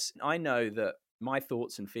all of us. I know that my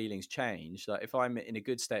thoughts and feelings change. Like if I'm in a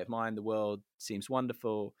good state of mind, the world seems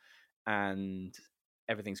wonderful and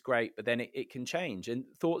everything's great, but then it can change, and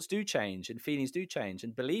thoughts do change, and feelings do change,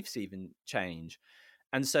 and beliefs even change.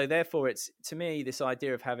 And so therefore it's, to me, this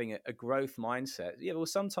idea of having a growth mindset. Yeah, well,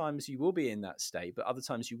 sometimes you will be in that state, but other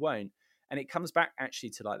times you won't. And it comes back actually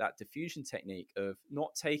to like that diffusion technique of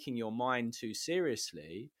not taking your mind too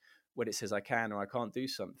seriously when it says I can or I can't do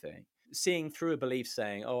something. Seeing through a belief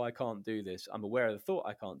saying, oh, I can't do this. I'm aware of the thought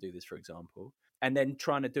I can't do this, for example, and then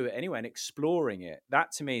trying to do it anyway and exploring it.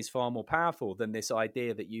 That to me is far more powerful than this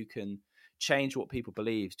idea that you can change what people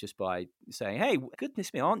believe just by saying, hey,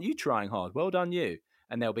 goodness me, aren't you trying hard? Well done, you.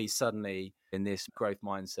 And they'll be suddenly in this growth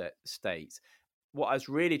mindset state. What I was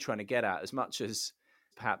really trying to get at, as much as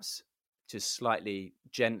perhaps just slightly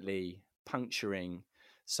gently puncturing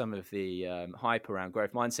some of the hype around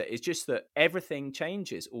growth mindset, is just that everything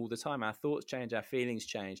changes all the time. Our thoughts change, our feelings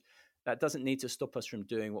change. That doesn't need to stop us from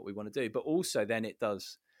doing what we want to do. But also then it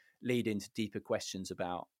does lead into deeper questions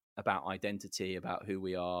about identity, about who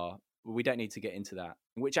we are. We don't need to get into that,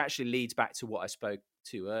 which actually leads back to what I spoke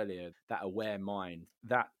to earlier, that aware mind.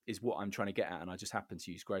 That is what I'm trying to get at. And I just happen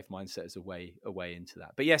to use growth mindset as a way into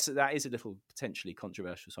that. But yes, that is a little potentially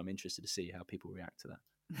controversial. So I'm interested to see how people react to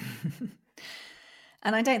that.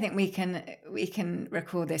 And I don't think we can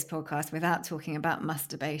record this podcast without talking about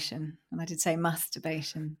masturbation. And I did say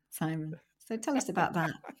masturbation, Simon. So tell us about that.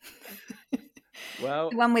 Well,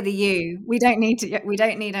 the one with a U. We don't need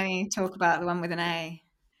any talk about the one with an A.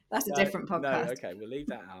 That's a different podcast. No, okay, we'll leave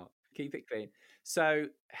that out. Keep it clean. So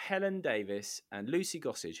Helen Davis and Lucy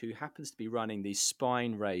Gossage, who happens to be running the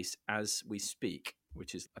Spine race as we speak,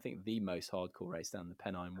 which is, I think, the most hardcore race down the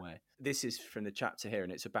Pennine Way. This is from the chapter here,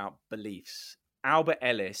 and it's about beliefs. Albert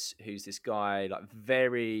Ellis, who's this guy, like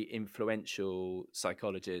very influential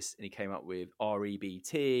psychologist, and he came up with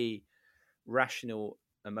REBT, rational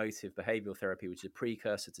emotive behavioral therapy, which is a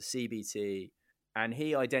precursor to CBT. And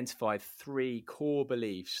he identified 3 core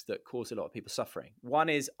beliefs that cause a lot of people suffering. One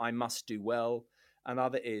is, I must do well.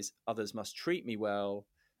 Another is, others must treat me well.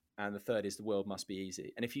 And the third is, the world must be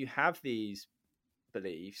easy. And if you have these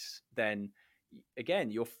beliefs, then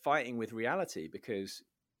again, you're fighting with reality, because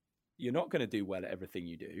you're not going to do well at everything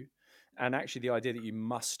you do. And actually, the idea that you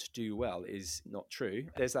must do well is not true.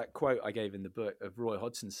 There's that quote I gave in the book of Roy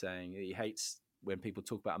Hodgson saying he hates when people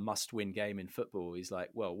talk about a must-win game in football. He's like,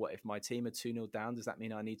 well, what if my team are 2-0 down? Does that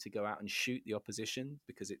mean I need to go out and shoot the opposition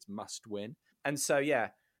because it's must-win? And so, yeah,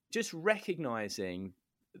 just recognizing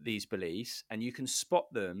these beliefs, and you can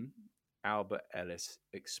spot them, Albert Ellis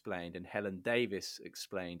explained, and Helen Davis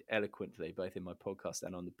explained eloquently, both in my podcast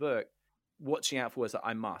and on the book, watching out for words like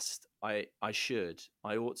I must, I should,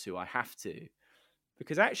 I ought to, I have to.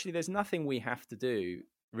 Because actually there's nothing we have to do,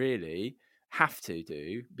 really,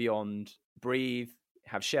 beyond breathe,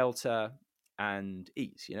 have shelter, and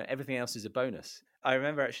eat. Everything else is a bonus. I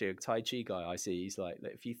remember actually a Tai Chi guy I see, he's like,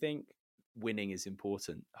 if you think winning is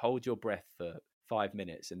important, hold your breath for 5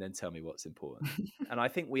 minutes and then tell me what's important. And I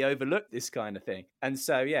think we overlook this kind of thing. And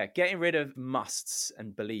so, yeah, getting rid of musts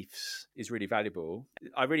and beliefs is really valuable.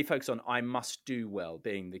 I really focus on I must do well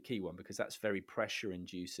being the key one, because that's very pressure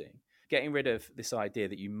inducing. Getting rid of this idea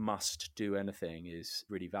that you must do anything is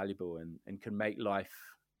really valuable and can make life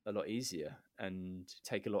a lot easier and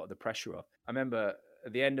take a lot of the pressure off. I remember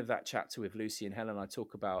at the end of that chapter with Lucy and Helen, I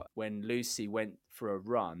talk about when Lucy went for a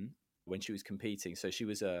run when she was competing. So she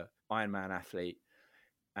was a Ironman athlete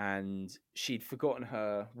and she'd forgotten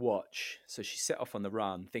her watch. So she set off on the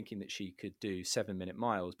run thinking that she could do 7-minute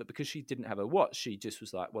miles. But because she didn't have a watch, she just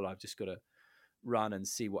was like, well, I've just got to run and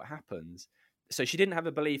see what happens. So she didn't have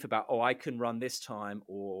a belief about, oh, I can run this time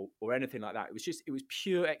or anything like that. It was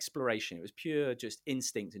pure exploration. It was pure just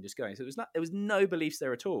instinct and just going. So there was no beliefs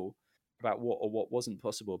there at all about what wasn't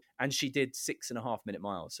possible. And she did 6.5-minute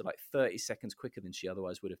miles, so like 30 seconds quicker than she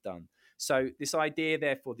otherwise would have done. So this idea,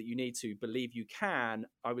 therefore, that you need to believe you can,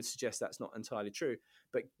 I would suggest that's not entirely true.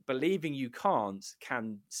 But believing you can't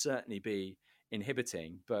can certainly be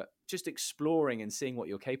inhibiting. But just exploring and seeing what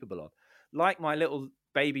you're capable of. Like my little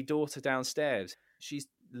baby daughter downstairs, she's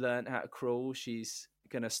learned how to crawl. She's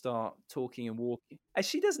going to start talking and walking. And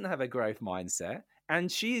she doesn't have a growth mindset. And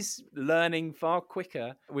she's learning far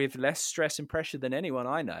quicker with less stress and pressure than anyone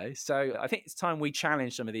I know. So I think it's time we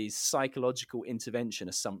challenge some of these psychological intervention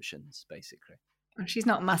assumptions, basically. Well, she's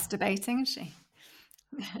not masturbating, is she?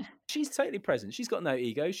 She's totally present. She's got no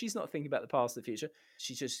ego. She's not thinking about the past or the future.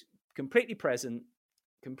 She's just completely present,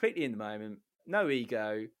 completely in the moment, no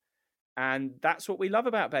ego. And that's what we love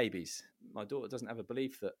about babies. My daughter doesn't have a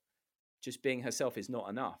belief that just being herself is not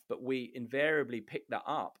enough, but we invariably pick that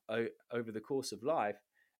up over the course of life.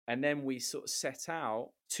 And then we sort of set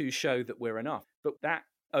out to show that we're enough. But that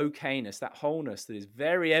okayness, that wholeness that is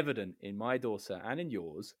very evident in my daughter and in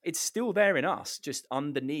yours, it's still there in us, just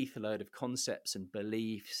underneath a load of concepts and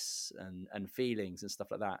beliefs and feelings and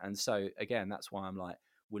stuff like that. And so again, that's why I'm like,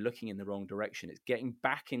 we're looking in the wrong direction. It's getting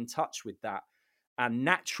back in touch with that, our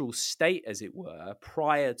natural state, as it were,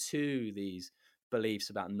 prior to these beliefs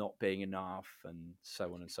about not being enough and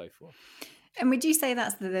so on and so forth. And would you say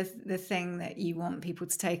that's the thing that you want people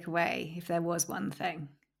to take away, if there was one thing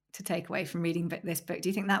to take away from reading this book? Do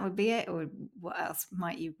you think that would be it, or what else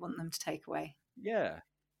might you want them to take away? Yeah,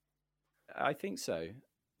 I think so.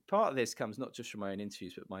 Part of this comes not just from my own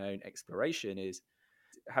interviews, but my own exploration is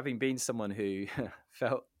having been someone who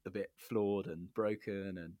felt a bit flawed and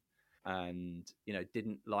broken and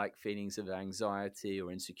didn't like feelings of anxiety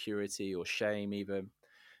or insecurity or shame even,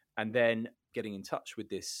 and then getting in touch with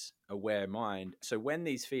this aware mind. So when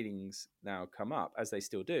these feelings now come up, as they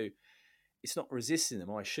still do, it's not resisting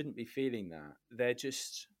them. I shouldn't be feeling that. They're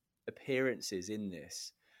just appearances in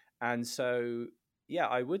this. And so, yeah,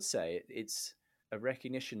 I would say it's a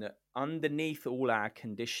recognition that underneath all our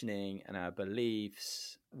conditioning and our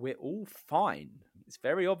beliefs, we're all fine. It's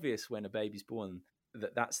very obvious when a baby's born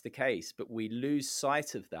that that's the case, but we lose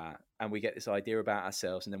sight of that and we get this idea about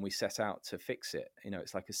ourselves and then we set out to fix it.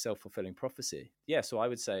 It's like a self-fulfilling prophecy. Yeah, so I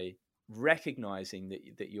would say recognizing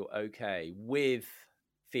that you're okay with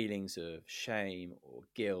feelings of shame or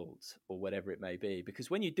guilt or whatever it may be, because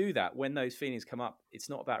when you do that, when those feelings come up, it's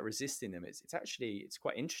not about resisting them. It's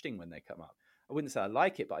quite interesting when they come up. I wouldn't say I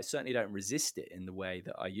like it, but I certainly don't resist it in the way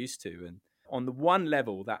that I used to. And on the one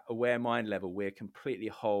level, that aware mind level, we're completely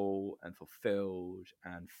whole and fulfilled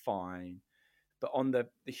and fine. But on the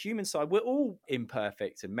human side, we're all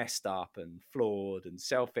imperfect and messed up and flawed and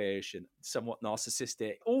selfish and somewhat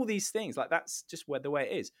narcissistic. All these things, like that's just the way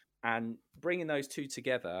it is. And bringing those two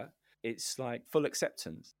together, it's like full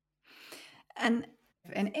acceptance. And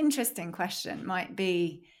an interesting question might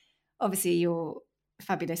be, obviously your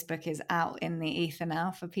fabulous book is out in the ether now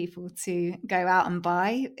for people to go out and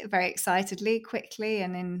buy very excitedly, quickly,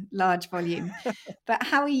 and in large volume. But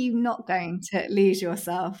how are you not going to lose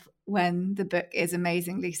yourself when the book is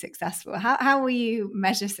amazingly successful? How will you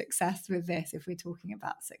measure success with this, if we're talking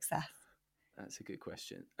about success? That's a good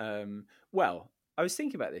question. Well, I was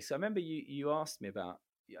thinking about this. I remember you asked me about,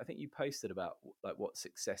 I think you posted about like what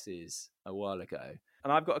success is a while ago.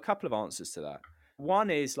 And I've got a couple of answers to that.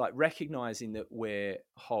 One is like recognizing that we're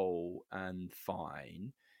whole and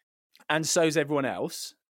fine, and so's everyone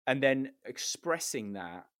else, and then expressing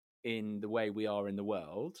that in the way we are in the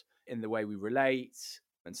world, in the way we relate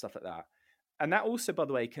and stuff like that. And that also, by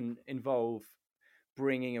the way, can involve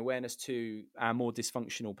bringing awareness to our more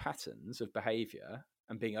dysfunctional patterns of behavior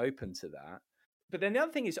and being open to that. But then the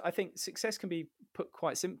other thing is, I think success can be put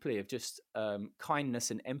quite simply of just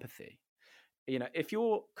kindness and empathy. If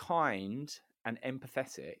you're kind and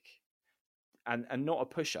empathetic and not a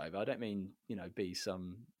pushover. I don't mean, be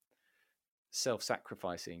some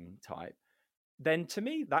self-sacrificing type. Then to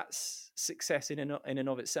me, that's success in and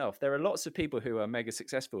of itself. There are lots of people who are mega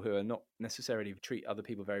successful who are not necessarily treat other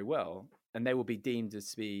people very well, and they will be deemed as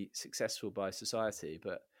to be successful by society.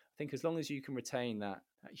 But I think as long as you can retain that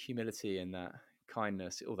humility and that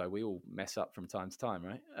kindness, although we all mess up from time to time,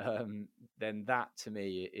 right? Then that to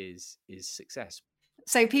me is success.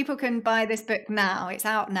 So people can buy this book now. It's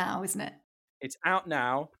out now, isn't it? It's out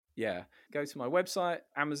now. Yeah. Go to my website,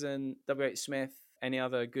 Amazon, WH Smith, any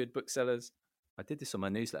other good booksellers. I did this on my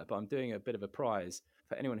newsletter, but I'm doing a bit of a prize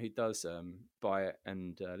for anyone who does buy it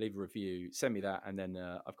and leave a review. Send me that, and then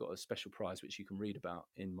I've got a special prize which you can read about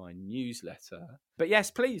in my newsletter. But yes,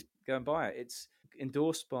 please go and buy it. It's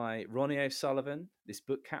endorsed by Ronnie O'Sullivan. This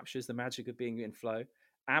book captures the magic of being in flow.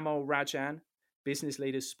 Amol Rajan, business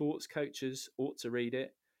leaders, sports coaches ought to read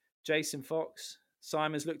it. Jason Fox.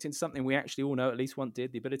 Simon's looked into something we actually all know at least one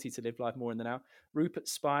did, the ability to live life more in the now. Rupert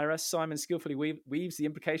Spira. Simon skillfully weaves the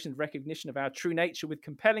implication of recognition of our true nature with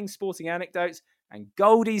compelling sporting anecdotes. And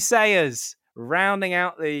Goldie Sayers rounding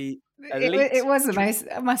out the elite. It was the most,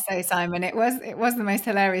 I must say, Simon, it was the most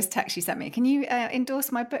hilarious text you sent me. Can you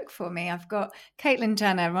endorse my book for me? I've got Caitlyn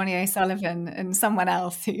Jenner, Ronnie O'Sullivan, and someone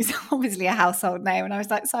else who's obviously a household name. And I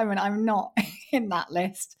was like, Simon, I'm not in that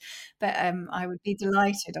list, but I would be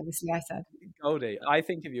delighted, obviously, I said. Goldie, I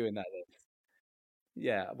think of you in that list.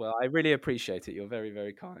 Yeah, well, I really appreciate it. You're very,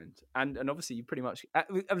 very kind. And obviously you pretty much,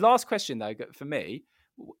 last question though, for me,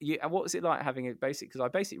 what was it like having it because I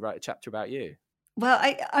basically write a chapter about you. Well,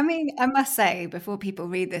 I mean, I must say, before people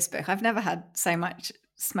read this book, I've never had so much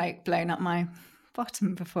smoke blown up my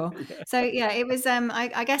bottom before. Yeah. So yeah, it was,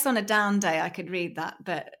 I guess on a down day I could read that,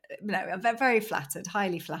 but no, I'm very flattered,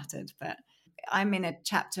 highly flattered, but I'm in a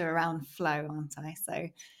chapter around flow, aren't I? So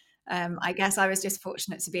I guess I was just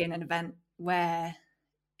fortunate to be in an event where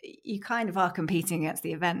you kind of are competing against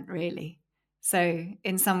the event, really. So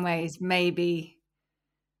in some ways, maybe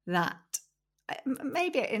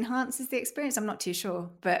it enhances the experience. I'm not too sure,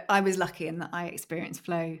 but I was lucky in that I experienced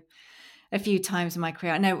flow a few times in my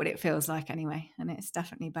career. I know what it feels like anyway, and it's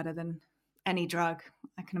definitely better than any drug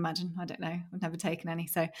I can imagine. I don't know. I've never taken any.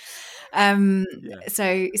 So,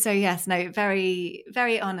 so yes, no, very,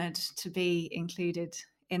 very honoured to be included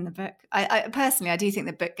in the book. I personally, I do think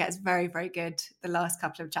the book gets very, very good the last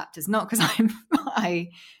couple of chapters, not because I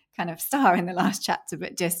kind of star in the last chapter,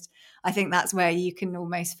 but just I think that's where you can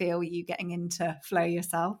almost feel you getting into flow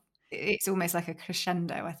yourself. It's almost like a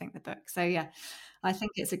crescendo, I think, the book. So yeah, I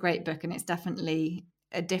think it's a great book, and it's definitely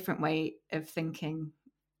a different way of thinking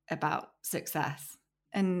about success,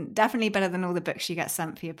 and definitely better than all the books you get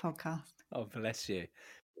sent for your podcast. Oh, bless you.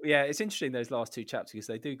 Yeah, it's interesting, those last two chapters, because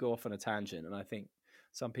they do go off on a tangent, and I think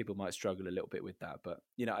some people might struggle a little bit with that, but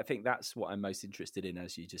I think that's what I'm most interested in,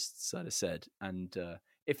 as you just sort of said. And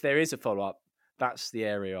if there is a follow-up, that's the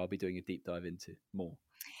area I'll be doing a deep dive into more.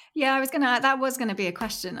 Yeah, that was gonna be a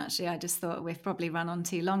question, actually. I just thought we've probably run on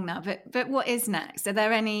too long now, but what is next? Are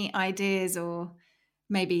there any ideas or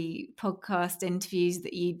maybe podcast interviews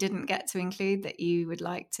that you didn't get to include that you would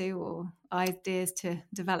like to, or ideas to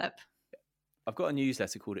develop? I've got a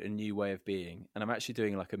newsletter called A New Way of Being, and I'm actually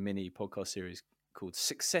doing like a mini podcast series called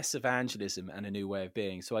Success Evangelism and a New Way of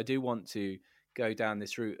Being. So I do want to go down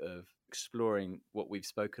this route of exploring what we've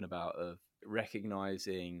spoken about, of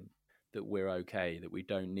recognizing that we're okay, that we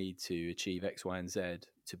don't need to achieve X, Y, and Z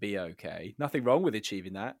to be okay. Nothing wrong with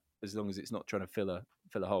achieving that, as long as it's not trying to fill a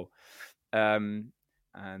hole. But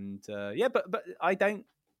I don't.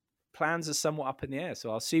 Plans are somewhat up in the air,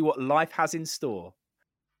 so I'll see what life has in store.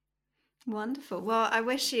 Wonderful. Well, I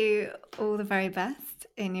wish you all the very best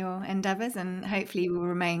in your endeavours, and hopefully you will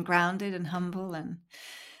remain grounded and humble and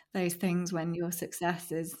those things when your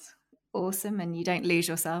success is awesome and you don't lose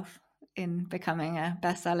yourself in becoming a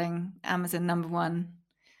best-selling Amazon #1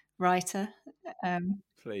 writer.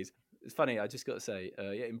 Please. It's funny, I just got to say,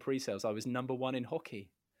 in pre-sales, I was #1 in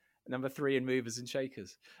hockey, #3 in movers and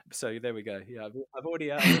shakers. So there we go. Yeah, I've already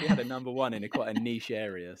had a #1 in quite a niche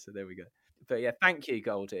area. So there we go. But yeah, thank you,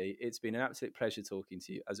 Goldie. It's been an absolute pleasure talking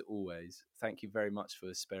to you, as always. Thank you very much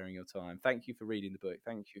for sparing your time. Thank you for reading the book.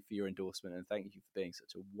 Thank you for your endorsement. And thank you for being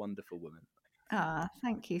such a wonderful woman.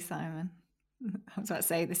 Thank you, Simon. I was about to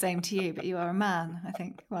say the same to you, but you are a man, I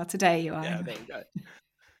think. Well, today you are. Yeah, there we go.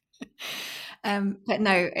 But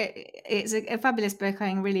no, it's a fabulous book.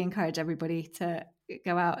 I really encourage everybody to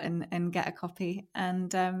go out and get a copy,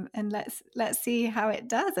 and let's see how it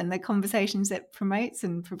does, and the conversations it promotes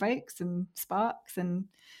and provokes and sparks, and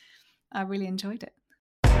I really enjoyed it.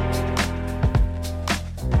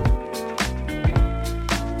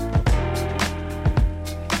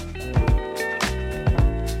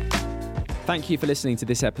 Thank you for listening to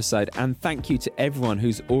this episode, and thank you to everyone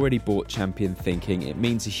who's already bought Champion Thinking. It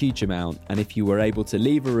means a huge amount, and if you were able to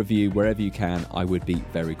leave a review wherever you can, I would be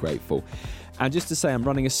very grateful. And just to say, I'm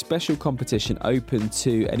running a special competition open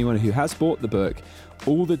to anyone who has bought the book.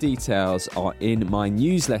 All the details are in my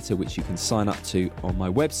newsletter, which you can sign up to on my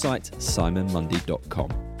website, simonmundy.com.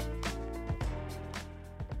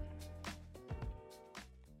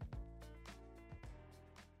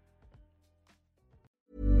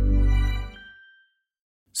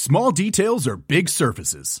 Small details are big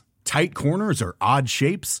surfaces. Tight corners are odd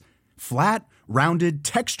shapes. Flat, rounded,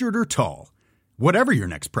 textured, or tall. Whatever your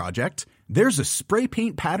next project, there's a spray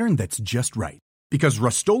paint pattern that's just right. Because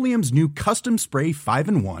Rust-Oleum's new Custom Spray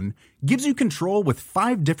 5-in-1 gives you control with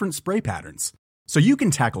 5 different spray patterns. So you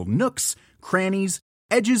can tackle nooks, crannies,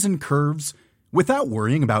 edges, and curves without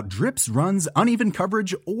worrying about drips, runs, uneven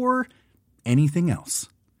coverage, or anything else.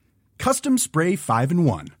 Custom Spray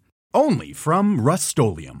 5-in-1. Only from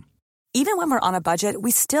Rust-Oleum. Even when we're on a budget, we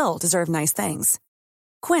still deserve nice things.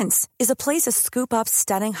 Quince is a place to scoop up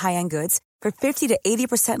stunning high-end goods for 50 to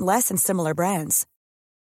 80% less than similar brands.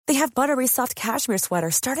 They have buttery soft cashmere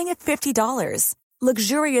sweaters starting at $50,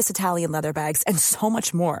 luxurious Italian leather bags, and so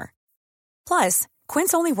much more. Plus,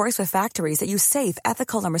 Quince only works with factories that use safe,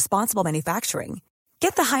 ethical, and responsible manufacturing.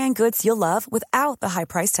 Get the high-end goods you'll love without the high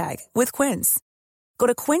price tag with Quince. Go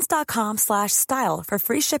to quince.com/style for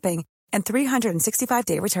free shipping and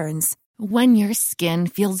 365-day returns. When your skin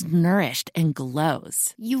feels nourished and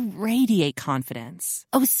glows, you radiate confidence.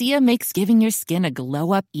 Osea makes giving your skin a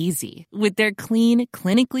glow-up easy with their clean,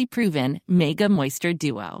 clinically proven Mega Moisture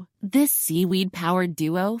Duo. This seaweed-powered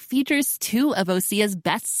duo features 2 of Osea's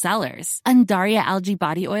best sellers, Undaria Algae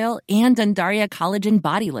Body Oil and Undaria Collagen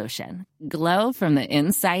Body Lotion. Glow from the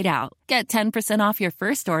inside out. Get 10% off your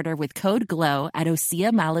first order with code GLOW at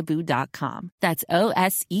OseaMalibu.com. That's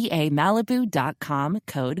OSEA Malibu.com,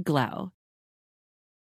 code GLOW.